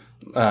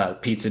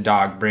Pizza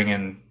Dog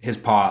bringing his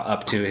paw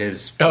up to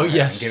his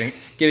yes,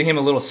 giving him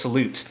a little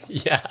salute.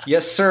 Yeah.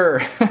 Yes, sir.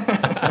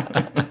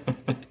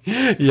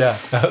 Yeah,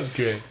 that was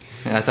great.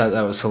 I thought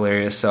that was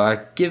hilarious. So I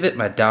give it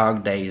my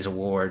Dog Days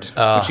Award.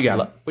 What you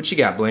got? What you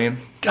got, Blaine?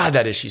 God,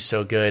 that issue's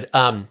so good.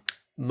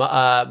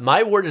 My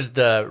award is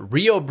the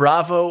Rio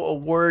Bravo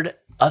Award,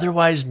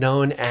 otherwise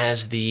known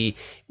as the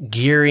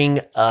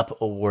Gearing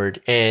Up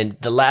Award. And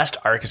the last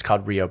arc is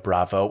called Rio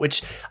Bravo,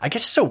 which I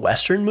guess is a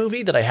Western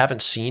movie that I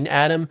haven't seen,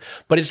 Adam,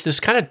 but it's this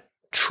kind of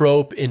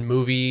trope in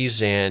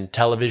movies and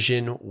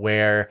television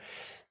where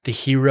the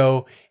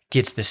hero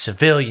gets the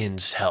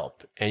civilians'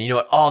 help. And you know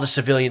what? All the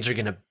civilians are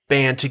going to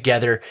band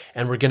together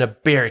and we're going to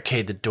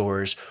barricade the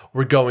doors.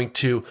 We're going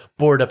to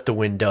board up the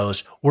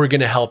windows. We're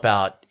going to help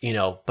out,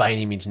 by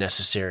any means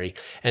necessary.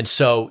 And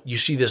so you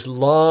see this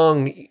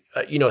long,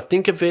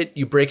 think of it,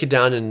 you break it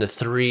down into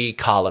 3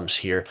 columns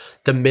here.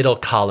 The middle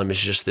column is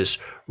just this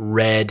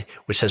red,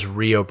 which says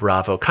Rio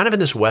Bravo, kind of in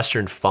this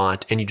Western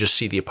font. And you just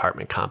see the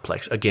apartment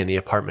complex. Again, the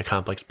apartment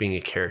complex being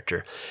a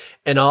character.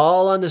 And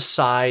all on the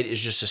side is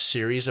just a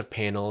series of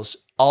panels,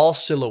 all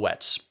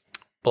silhouettes.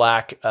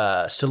 Black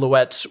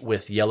silhouettes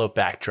with yellow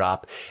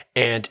backdrop,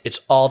 and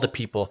it's all the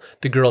people,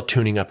 the girl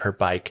tuning up her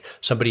bike,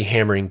 somebody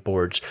hammering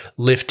boards,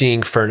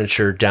 lifting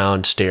furniture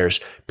downstairs,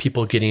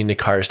 people getting into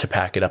cars to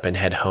pack it up and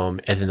head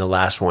home, and then the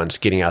last one's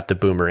getting out the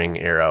boomerang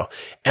arrow.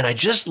 And I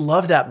just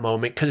love that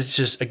moment because it's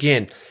just,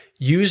 again,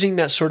 using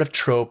that sort of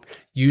trope,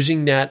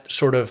 using that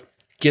sort of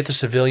get the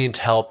civilians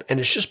help, and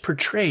it's just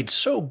portrayed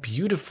so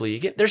beautifully.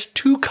 Again, there's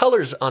 2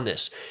 colors on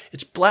this.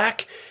 It's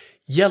black,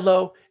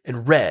 yellow,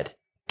 and red.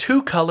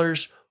 2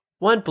 colors,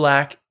 1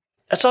 black.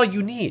 That's all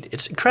you need.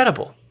 It's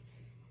incredible.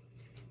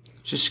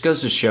 Just goes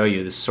to show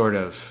you this sort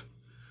of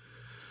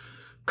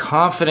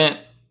confident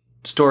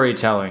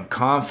storytelling,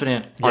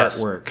 confident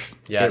artwork.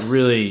 Yes. It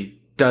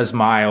really does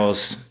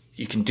miles.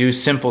 You can do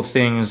simple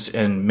things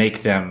and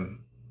make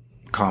them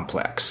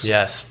complex.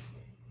 Yes.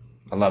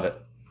 I love it.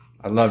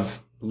 I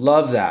love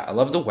that. I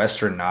love the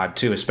Western nod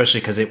too, especially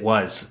because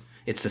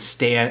it's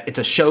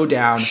a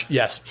showdown.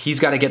 Yes. He's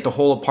got to get the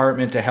whole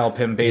apartment to help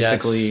him,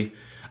 basically. Yes.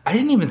 I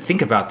didn't even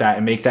think about that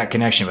and make that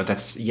connection, but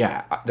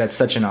that's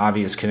such an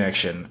obvious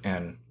connection,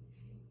 and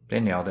they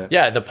nailed it.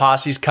 Yeah, the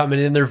posse's coming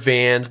in their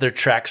vans, their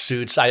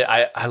tracksuits.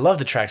 I love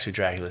the tracksuit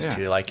Draculas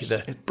too. Like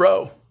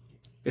bro.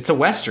 It's a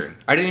Western.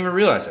 I didn't even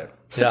realize it.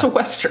 Yeah. It's a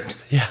Western.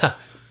 Yeah,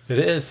 it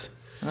is.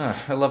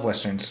 I love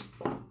Westerns.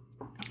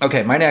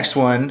 Okay, my next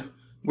one.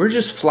 We're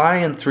just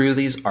flying through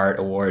these art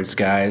awards,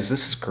 guys.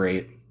 This is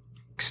great.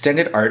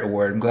 Extended Art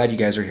Award. I'm glad you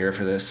guys are here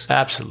for this.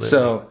 Absolutely.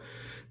 So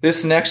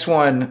this next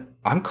one,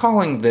 I'm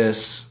calling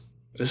this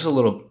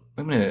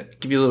I'm going to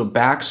give you a little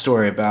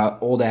backstory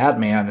about old Ad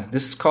Man.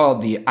 This is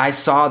called the I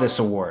Saw This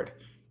Award.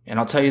 And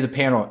I'll tell you the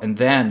panel, and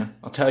then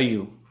I'll tell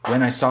you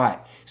when I saw it.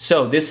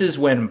 So this is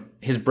when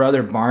his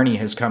brother Barney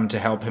has come to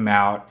help him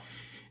out.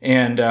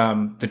 And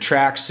the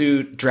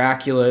tracksuit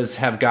Draculas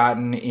have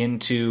gotten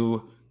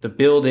into the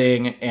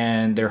building,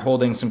 and they're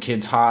holding some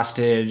kids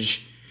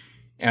hostage.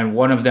 And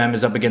one of them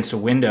is up against a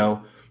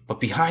window. But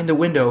behind the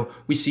window,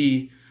 we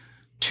see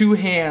 2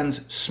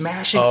 hands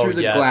smashing through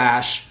the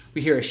glass.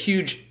 We hear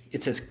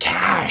it says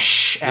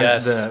cash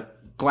as the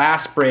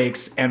glass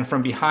breaks. And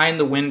from behind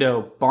the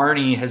window,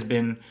 Barney has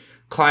been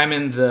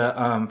climbing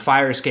the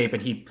fire escape,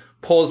 and he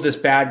pulls this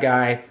bad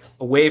guy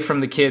away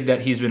from the kid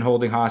that he's been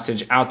holding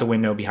hostage out the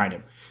window behind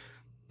him.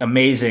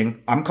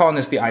 Amazing. I'm calling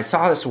this the I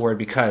Saw This Award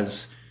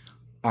because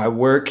I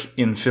work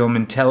in film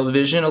and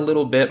television a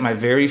little bit. My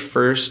very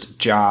first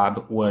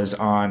job was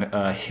on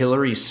a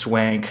Hilary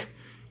Swank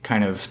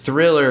kind of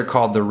thriller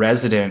called The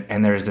Resident,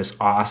 and there's this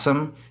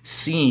awesome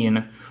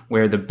scene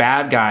where the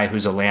bad guy,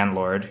 who's a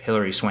landlord,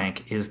 Hilary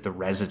Swank, is the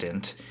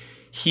resident.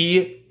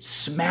 He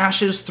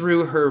smashes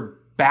through her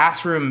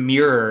bathroom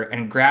mirror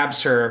and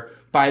grabs her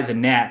by the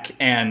neck,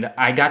 and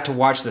I got to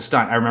watch the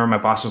stunt. I remember my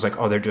boss was like,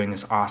 "Oh, they're doing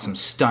this awesome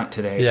stunt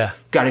today. Yeah.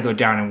 Got to go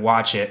down and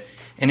watch it."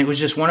 And it was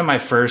just one of my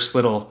first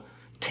little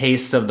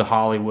tastes of the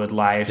Hollywood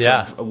life,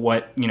 of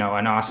what, an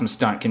awesome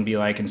stunt can be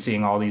like, and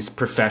seeing all these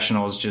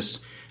professionals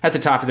just at the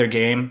top of their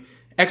game,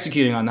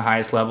 executing on the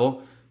highest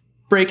level,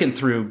 breaking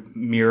through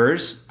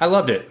mirrors. I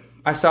loved it.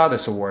 I saw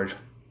this award.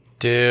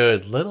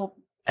 Dude, little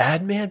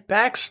Ad Man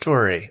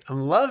backstory.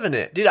 I'm loving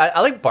it. Dude,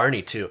 I like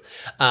Barney too.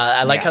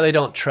 I like how they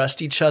don't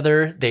trust each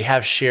other. They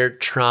have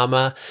shared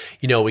trauma.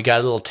 We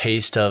got a little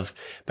taste of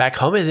back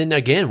home. And then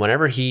again,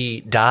 whenever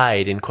he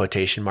died, in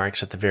quotation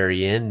marks at the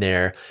very end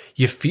there,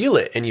 you feel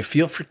it, and you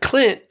feel for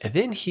Clint. And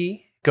then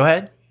go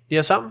ahead. You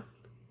have something?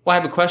 Well,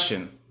 I have a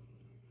question.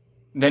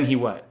 Then he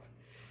what?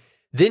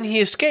 Then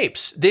he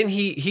escapes. Then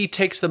he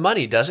takes the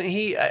money, doesn't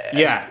he?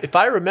 Yeah. If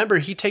I remember,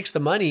 he takes the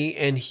money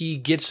and he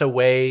gets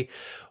away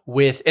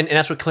with, and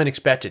that's what Clint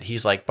expected.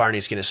 He's like,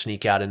 Barney's going to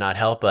sneak out and not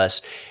help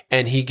us.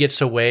 And he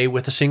gets away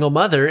with a single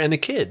mother and the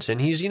kids.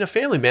 And he's,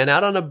 family man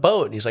out on a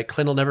boat. And he's like,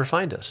 Clint will never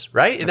find us.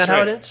 Right? Isn't that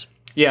how it ends?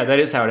 Yeah, that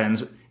is how it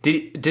ends.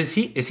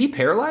 Is he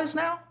paralyzed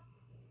now?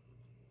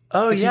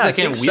 Oh, yeah. He's like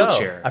in a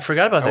wheelchair. So. I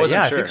forgot about that.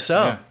 Yeah, sure. I think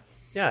so.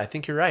 Yeah, I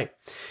think you're right.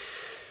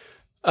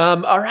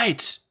 All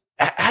right.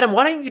 Adam,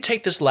 why don't you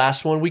take this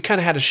last one? We kind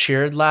of had a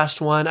shared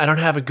last one. I don't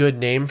have a good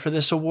name for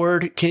this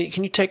award.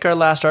 Can you take our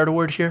last art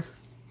award here?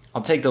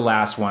 I'll take the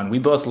last one. We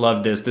both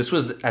loved this. This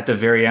was at the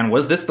very end.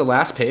 Was this the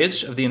last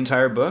page of the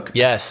entire book?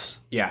 Yes.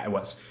 Yeah, it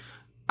was.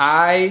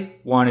 I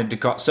wanted to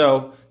call...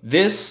 So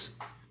this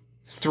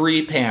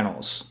 3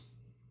 panels,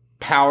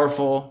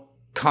 powerful,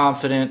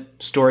 confident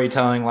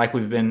storytelling like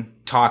we've been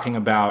talking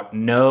about.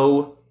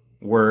 No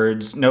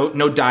words,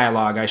 no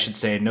dialogue, I should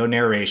say, no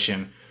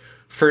narration.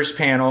 First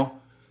panel,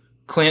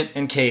 Clint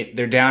and Kate,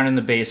 they're down in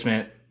the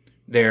basement.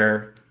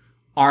 They're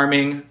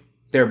arming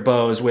their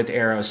bows with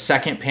arrows.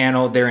 Second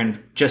panel, they're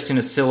in a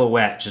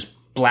silhouette,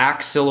 just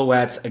black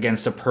silhouettes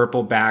against a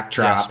purple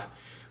backdrop. Yes.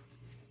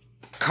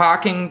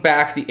 Cocking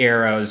back the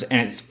arrows,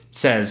 and it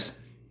says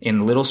in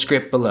the little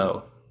script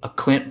below, a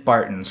Clint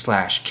Barton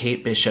 /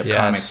 Kate Bishop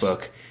comic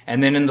book.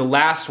 And then in the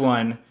last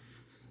one,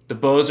 the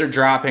bows are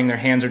dropping, their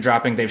hands are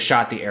dropping, they've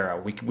shot the arrow.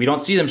 We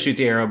don't see them shoot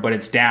the arrow, but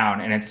it's down,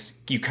 and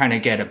you kind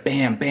of get a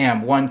bam,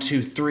 bam, 1,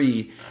 2,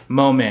 3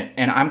 moment.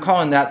 And I'm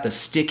calling that the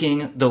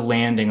Sticking the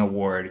Landing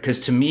Award, because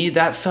to me,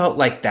 that felt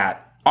like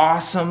that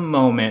awesome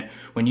moment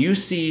when you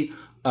see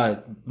a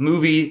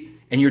movie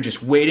and you're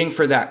just waiting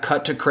for that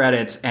cut to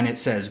credits, and it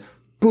says,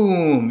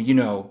 boom,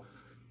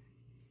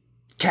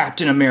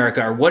 Captain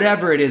America or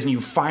whatever it is, and you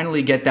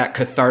finally get that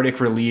cathartic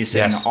release,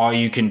 and all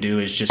you can do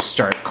is just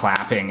start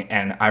clapping,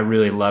 and I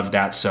really love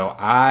that. So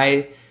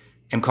I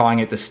am calling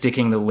it the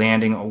Sticking the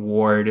Landing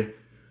Award.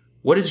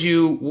 What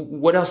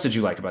else did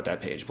you like about that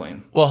page,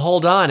 Blaine? Well,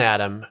 hold on,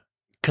 Adam,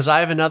 because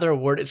I have another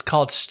award. It's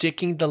called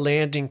Sticking the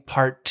Landing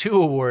Part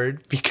 2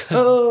 Award,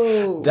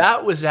 because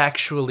that was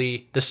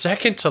actually the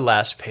second to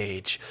last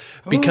page,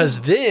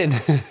 because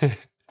then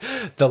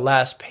the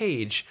last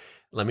page,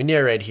 let me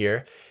narrate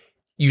here.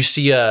 You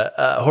see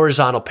a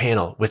horizontal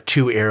panel with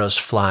 2 arrows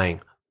flying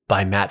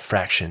by Matt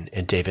Fraction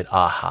and David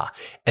Aja.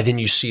 And then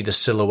you see the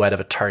silhouette of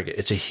a target.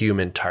 It's a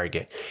human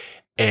target.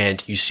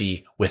 And you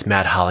see with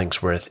Matt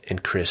Hollingsworth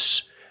and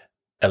Chris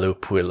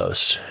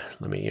Elopuilos.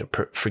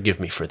 Forgive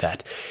me for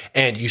that.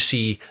 And you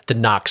see the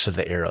nocks of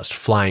the arrows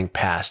flying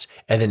past.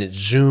 And then it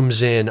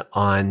zooms in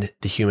on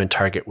the human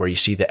target where you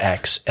see the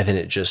X. And then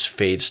it just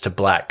fades to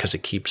black because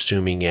it keeps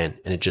zooming in.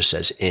 And it just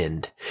says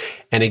end.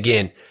 And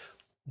again,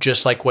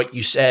 just like what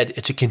you said,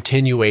 it's a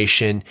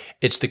continuation.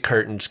 It's the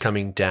curtains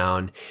coming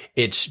down.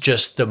 It's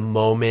just the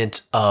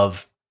moment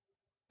of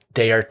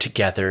they are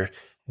together.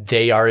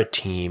 They are a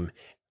team.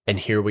 And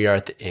here we are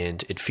at the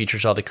end. It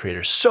features all the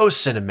creators. So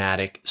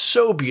cinematic,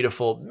 so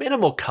beautiful,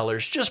 minimal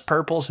colors, just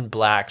purples and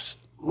blacks.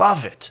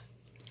 Love it.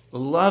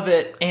 Love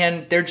it.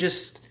 And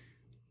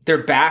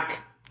they're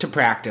back to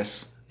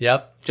practice.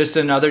 Yep. Just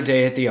another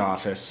day at the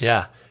office.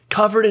 Yeah.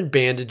 Covered in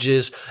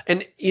bandages.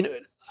 And,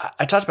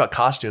 I talked about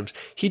costumes.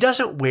 He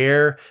doesn't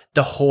wear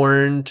the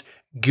horned,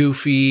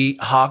 goofy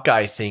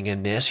Hawkeye thing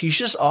in this. He's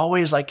just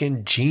always like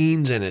in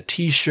jeans and a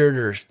t-shirt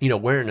or,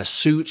 wearing a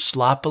suit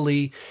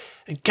sloppily.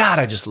 And God,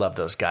 I just love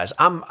those guys.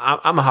 I'm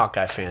a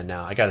Hawkeye fan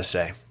now, I got to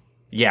say.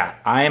 Yeah,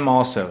 I am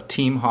also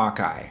Team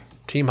Hawkeye.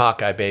 Team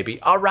Hawkeye,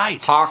 baby. All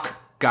right. Hawk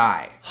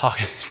Guy.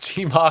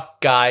 Team Hawk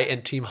Guy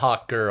and Team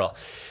Hawk Girl.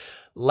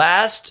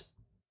 Last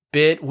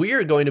bit, we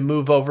are going to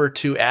move over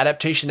to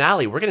Adaptation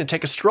Alley. We're going to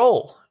take a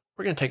stroll.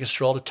 We're going to take a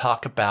stroll to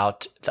talk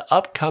about the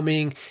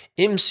upcoming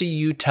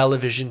MCU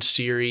television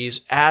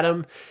series.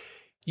 Adam,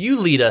 you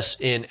lead us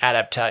in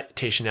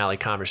Adaptation Alley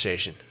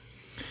conversation.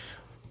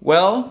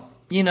 Well,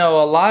 a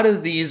lot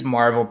of these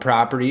Marvel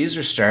properties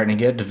are starting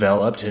to get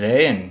developed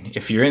today, and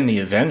if you're in the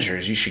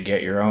Avengers, you should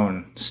get your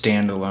own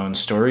standalone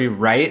story,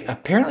 right?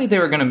 Apparently they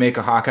were going to make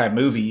a Hawkeye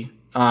movie,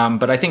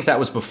 but I think that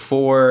was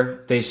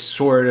before they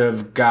sort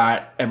of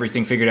got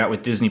everything figured out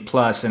with Disney+,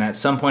 and at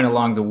some point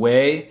along the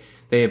way,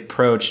 they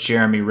approached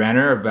Jeremy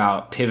Renner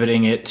about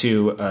pivoting it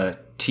to a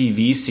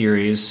TV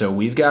series. So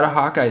we've got a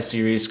Hawkeye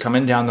series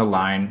coming down the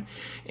line.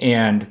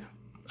 And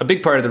a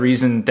big part of the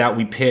reason that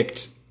we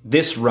picked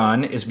this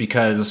run is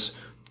because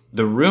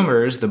the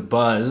rumors, the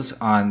buzz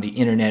on the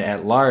internet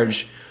at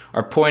large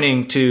are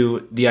pointing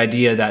to the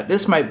idea that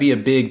this might be a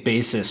big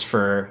basis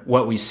for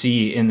what we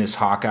see in this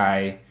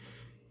Hawkeye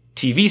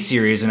TV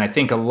series. And I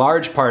think a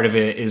large part of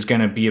it is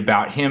going to be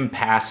about him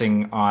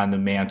passing on the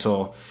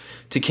mantle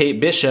to Kate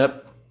Bishop.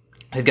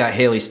 They've got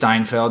Haley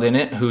Steinfeld in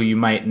it, who you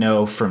might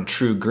know from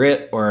True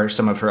Grit or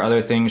some of her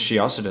other things. She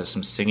also does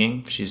some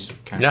singing. She's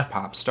kind of a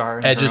pop star.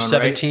 Edge of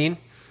 17.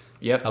 Right.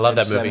 Yep. I love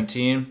that movie.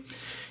 17.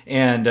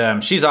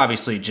 And she's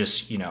obviously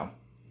just,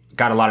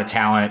 got a lot of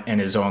talent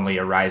and is only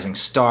a rising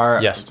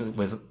star. Yes.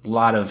 With a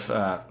lot of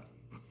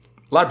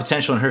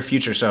potential in her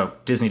future. So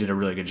Disney did a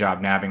really good job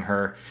nabbing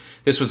her.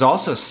 This was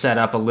also set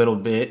up a little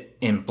bit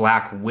in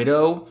Black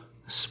Widow.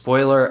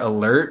 Spoiler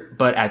alert.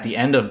 But at the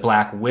end of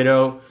Black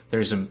Widow,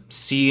 there's a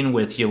scene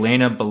with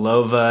Yelena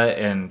Belova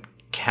and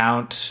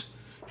Countess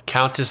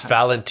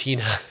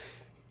Valentina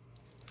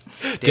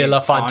de la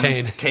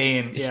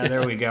Fontaine. Yeah,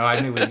 there we go. I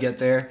knew we'd get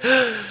there.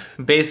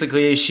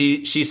 Basically,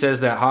 she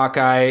says that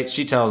Hawkeye,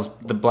 she tells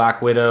the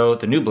Black Widow,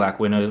 the new Black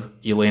Widow,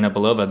 Yelena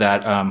Belova,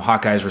 that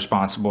Hawkeye is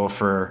responsible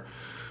for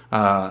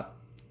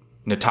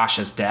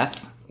Natasha's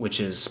death, which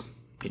is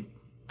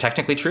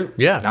technically true.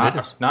 Yeah,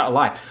 not a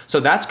lie. So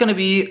that's going to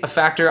be a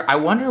factor. I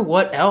wonder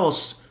what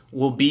else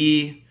will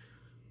be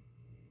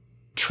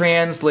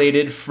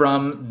translated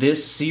from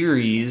this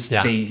series.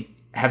 Yeah. They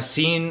have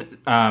seen,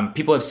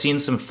 people have seen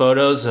some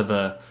photos of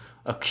a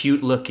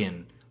cute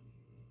looking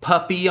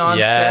puppy on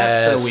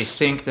set. So we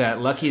think that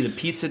Lucky the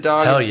Pizza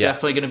Dog is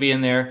definitely going to be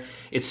in there.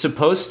 It's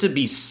supposed to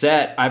be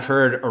set, I've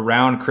heard,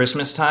 around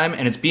Christmas time,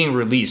 and it's being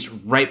released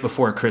right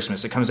before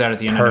Christmas. It comes out at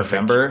the end of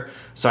November.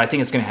 So I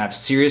think it's going to have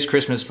serious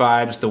Christmas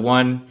vibes. The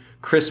one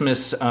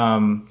Christmas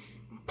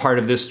part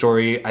of this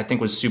story I think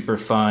was super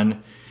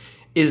fun.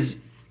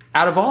 Is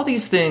out of all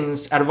these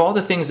things, out of all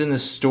the things in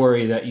this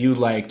story that you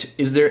liked,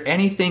 is there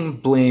anything,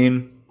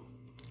 Blaine,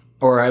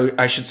 or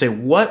I should say,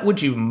 what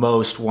would you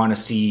most want to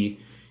see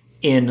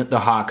in the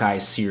Hawkeye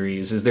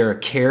series? Is there a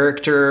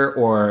character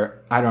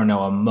or, I don't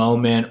know, a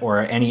moment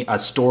or a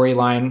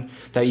storyline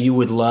that you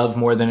would love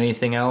more than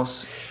anything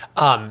else?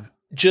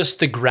 Just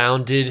the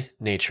grounded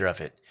nature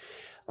of it.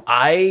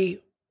 I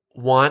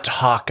want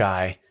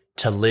Hawkeye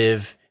to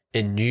live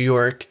in New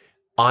York,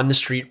 on the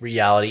street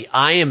reality.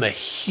 I am a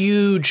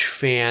huge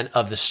fan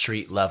of the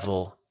street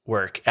level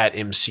work at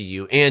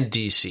MCU and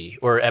DC,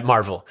 or at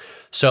Marvel.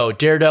 So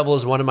Daredevil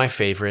is one of my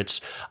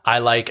favorites. I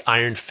like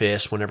Iron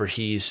Fist whenever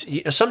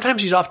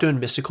sometimes he's off doing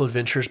mystical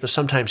adventures, but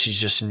sometimes he's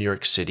just in New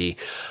York City.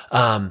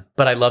 But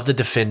I love the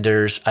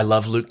Defenders. I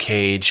love Luke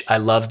Cage. I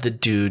love the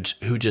dudes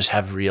who just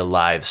have real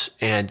lives.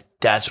 And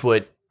that's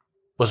what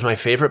was my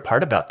favorite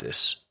part about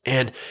this.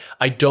 And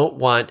I don't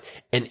want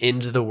an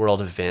end of the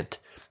world event.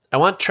 I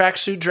want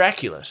tracksuit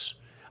Draculas.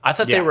 I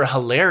thought they were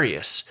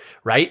hilarious,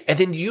 right? And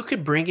then you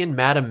could bring in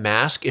Madame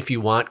Mask if you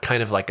want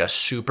kind of like a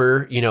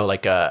super,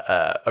 like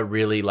a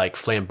really like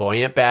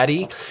flamboyant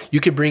baddie.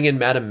 You could bring in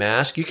Madame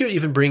Mask. You could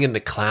even bring in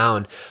the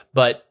Clown.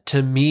 But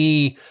to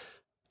me,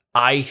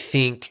 I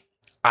think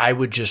I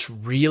would just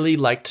really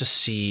like to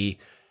see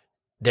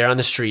they're on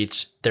the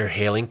streets, they're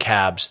hailing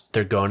cabs,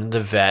 they're going to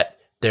the vet,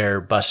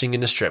 they're busing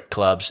into strip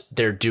clubs,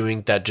 they're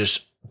doing that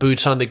just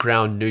boots on the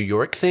ground New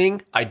York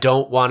thing. I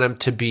don't want them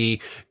to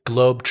be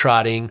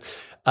globe-trotting,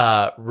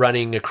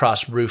 running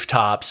across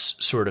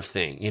rooftops sort of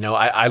thing.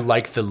 I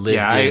like the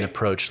lived-in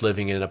approach,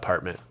 living in an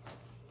apartment.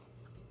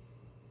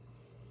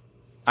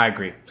 I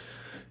agree.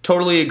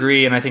 Totally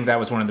agree, and I think that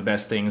was one of the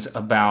best things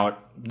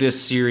about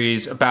this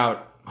series,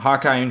 about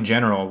Hawkeye in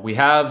general. We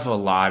have a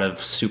lot of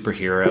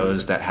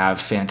superheroes that have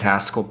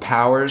fantastical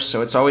powers,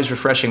 so it's always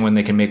refreshing when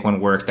they can make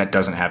one work that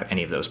doesn't have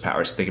any of those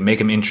powers. They can make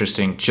them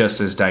interesting, just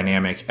as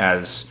dynamic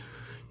as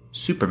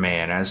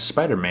Superman, as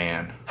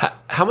Spider-Man.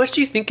 How much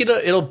do you think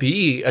it'll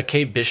be a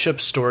Kate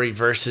Bishop story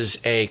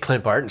versus a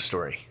Clint Barton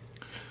story?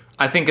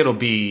 I think it'll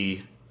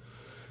be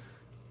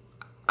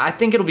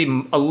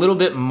a little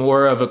bit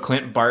more of a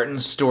Clint Barton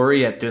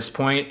story at this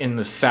point, in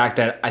the fact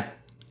that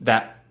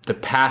the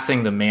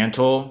passing the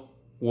mantle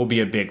will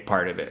be a big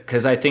part of it,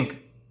 because I think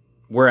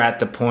we're at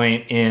the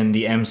point in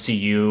the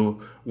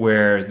MCU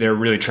where they're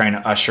really trying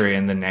to usher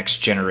in the next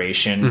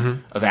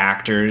generation of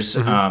actors,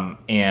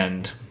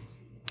 and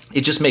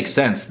it just makes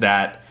sense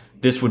that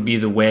this would be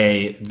the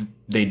way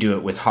they do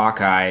it with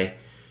Hawkeye,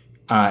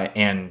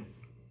 and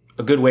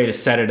a good way to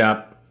set it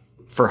up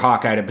for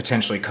Hawkeye to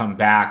potentially come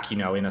back,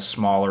 in a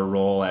smaller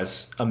role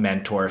as a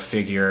mentor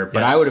figure.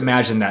 But I would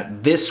imagine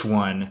that this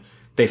one,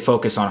 they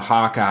focus on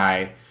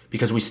Hawkeye,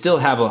 because we still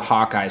have a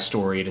Hawkeye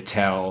story to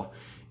tell,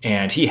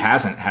 and he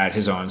hasn't had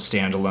his own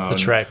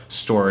standalone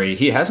story.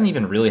 He hasn't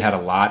even really had a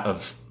lot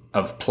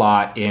of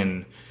plot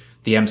in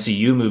the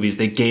MCU movies.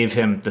 They gave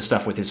him the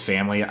stuff with his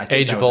family. I think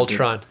Age of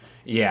Ultron.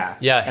 Yeah.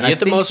 Yeah, he had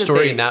the most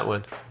story in that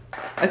one.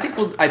 I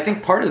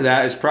think part of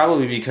that is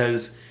probably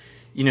because,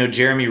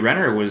 Jeremy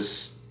Renner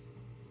was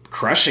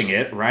crushing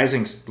it,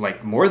 rising,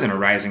 like more than a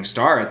rising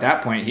star at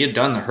that point. He had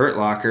done The Hurt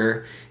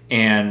Locker,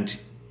 and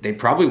they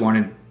probably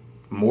wanted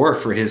more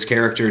for his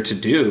character to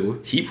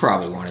do. He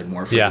probably wanted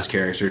more for his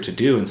character to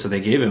do, and so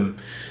they gave him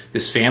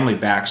this family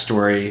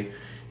backstory.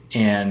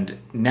 And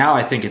now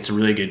I think it's a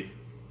really good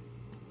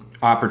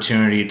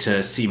opportunity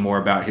to see more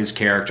about his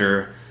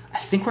character. I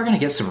think we're going to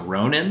get some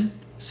Ronin.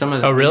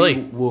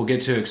 We'll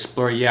get to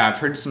explore. Yeah, I've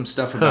heard some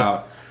stuff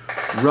about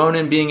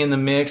Ronin being in the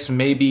mix.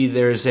 Maybe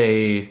there's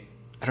I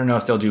don't know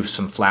if they'll do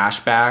some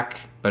flashback,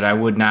 but I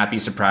would not be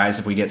surprised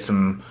if we get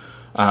some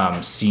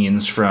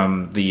scenes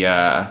from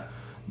the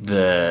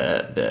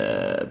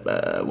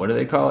what do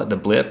they call it? The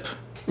blip?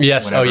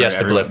 Yes.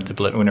 The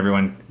blip. When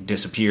everyone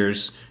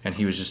disappears and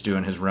he was just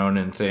doing his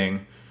Ronin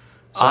thing.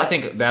 So I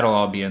think that'll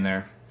all be in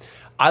there.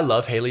 I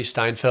love Haley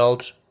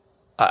Steinfeld.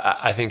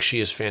 I think she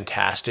is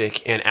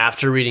fantastic. And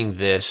after reading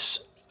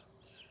this,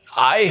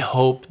 I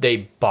hope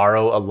they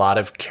borrow a lot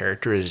of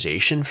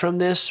characterization from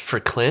this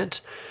for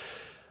Clint.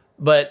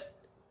 But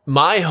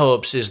my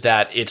hopes is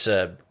that it's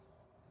a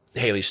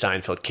Haley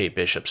Steinfeld, Kate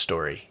Bishop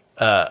story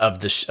of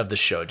the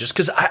show, just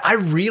because I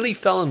really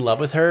fell in love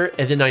with her.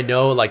 And then I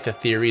know like the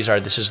theories are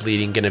this is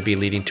going to be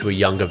leading to a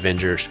Young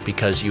Avengers,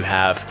 because you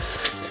have,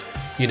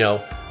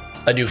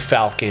 a new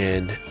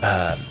Falcon,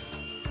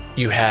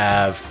 you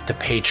have the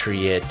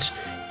Patriot,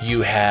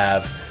 you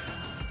have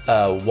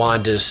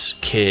Wanda's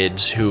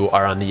kids who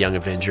are on the Young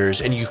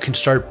Avengers, and you can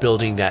start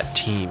building that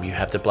team. You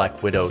have the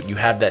Black Widow, you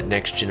have that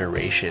next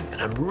generation,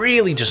 and I'm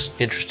really just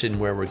interested in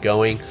where we're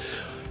going.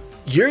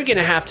 You're going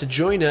to have to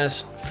join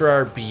us for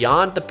our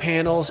Beyond the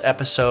Panels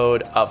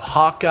episode of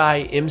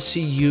Hawkeye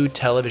MCU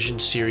television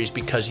series,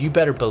 because you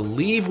better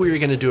believe we're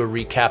going to do a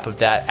recap of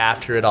that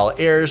after it all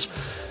airs.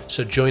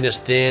 So join us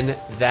then.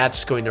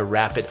 That's going to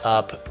wrap it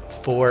up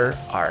for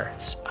our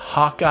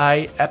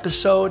Hawkeye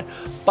episode.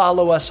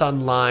 Follow us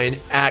online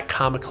at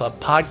Comic Club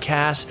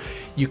Podcast.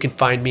 You can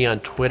find me on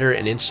Twitter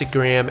and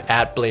Instagram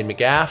at Blaine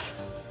McGaff.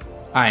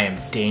 I am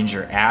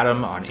Danger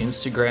Adam on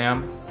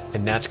Instagram.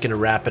 And that's going to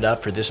wrap it up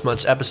for this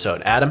month's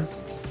episode. Adam?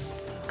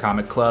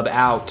 Comic Club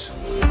out.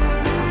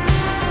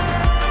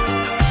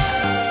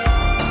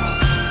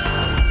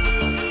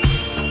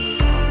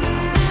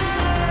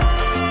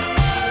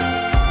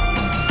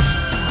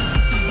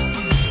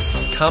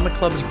 Comic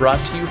Club is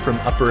brought to you from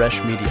Upper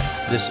Esh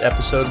Media. This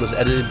episode was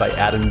edited by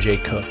Adam J.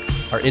 Cook.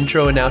 Our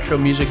intro and outro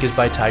music is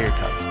by Tiger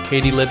Cub.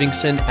 Katie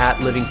Livingston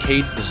at Living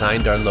Kate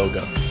designed our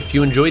logo. If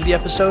you enjoyed the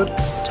episode,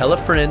 tell a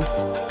friend,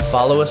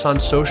 follow us on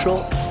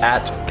social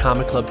at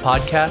Comic Club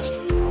Podcast,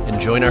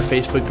 and join our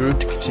Facebook group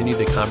to continue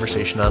the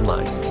conversation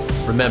online.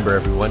 Remember,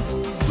 everyone,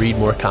 read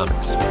more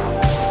comics.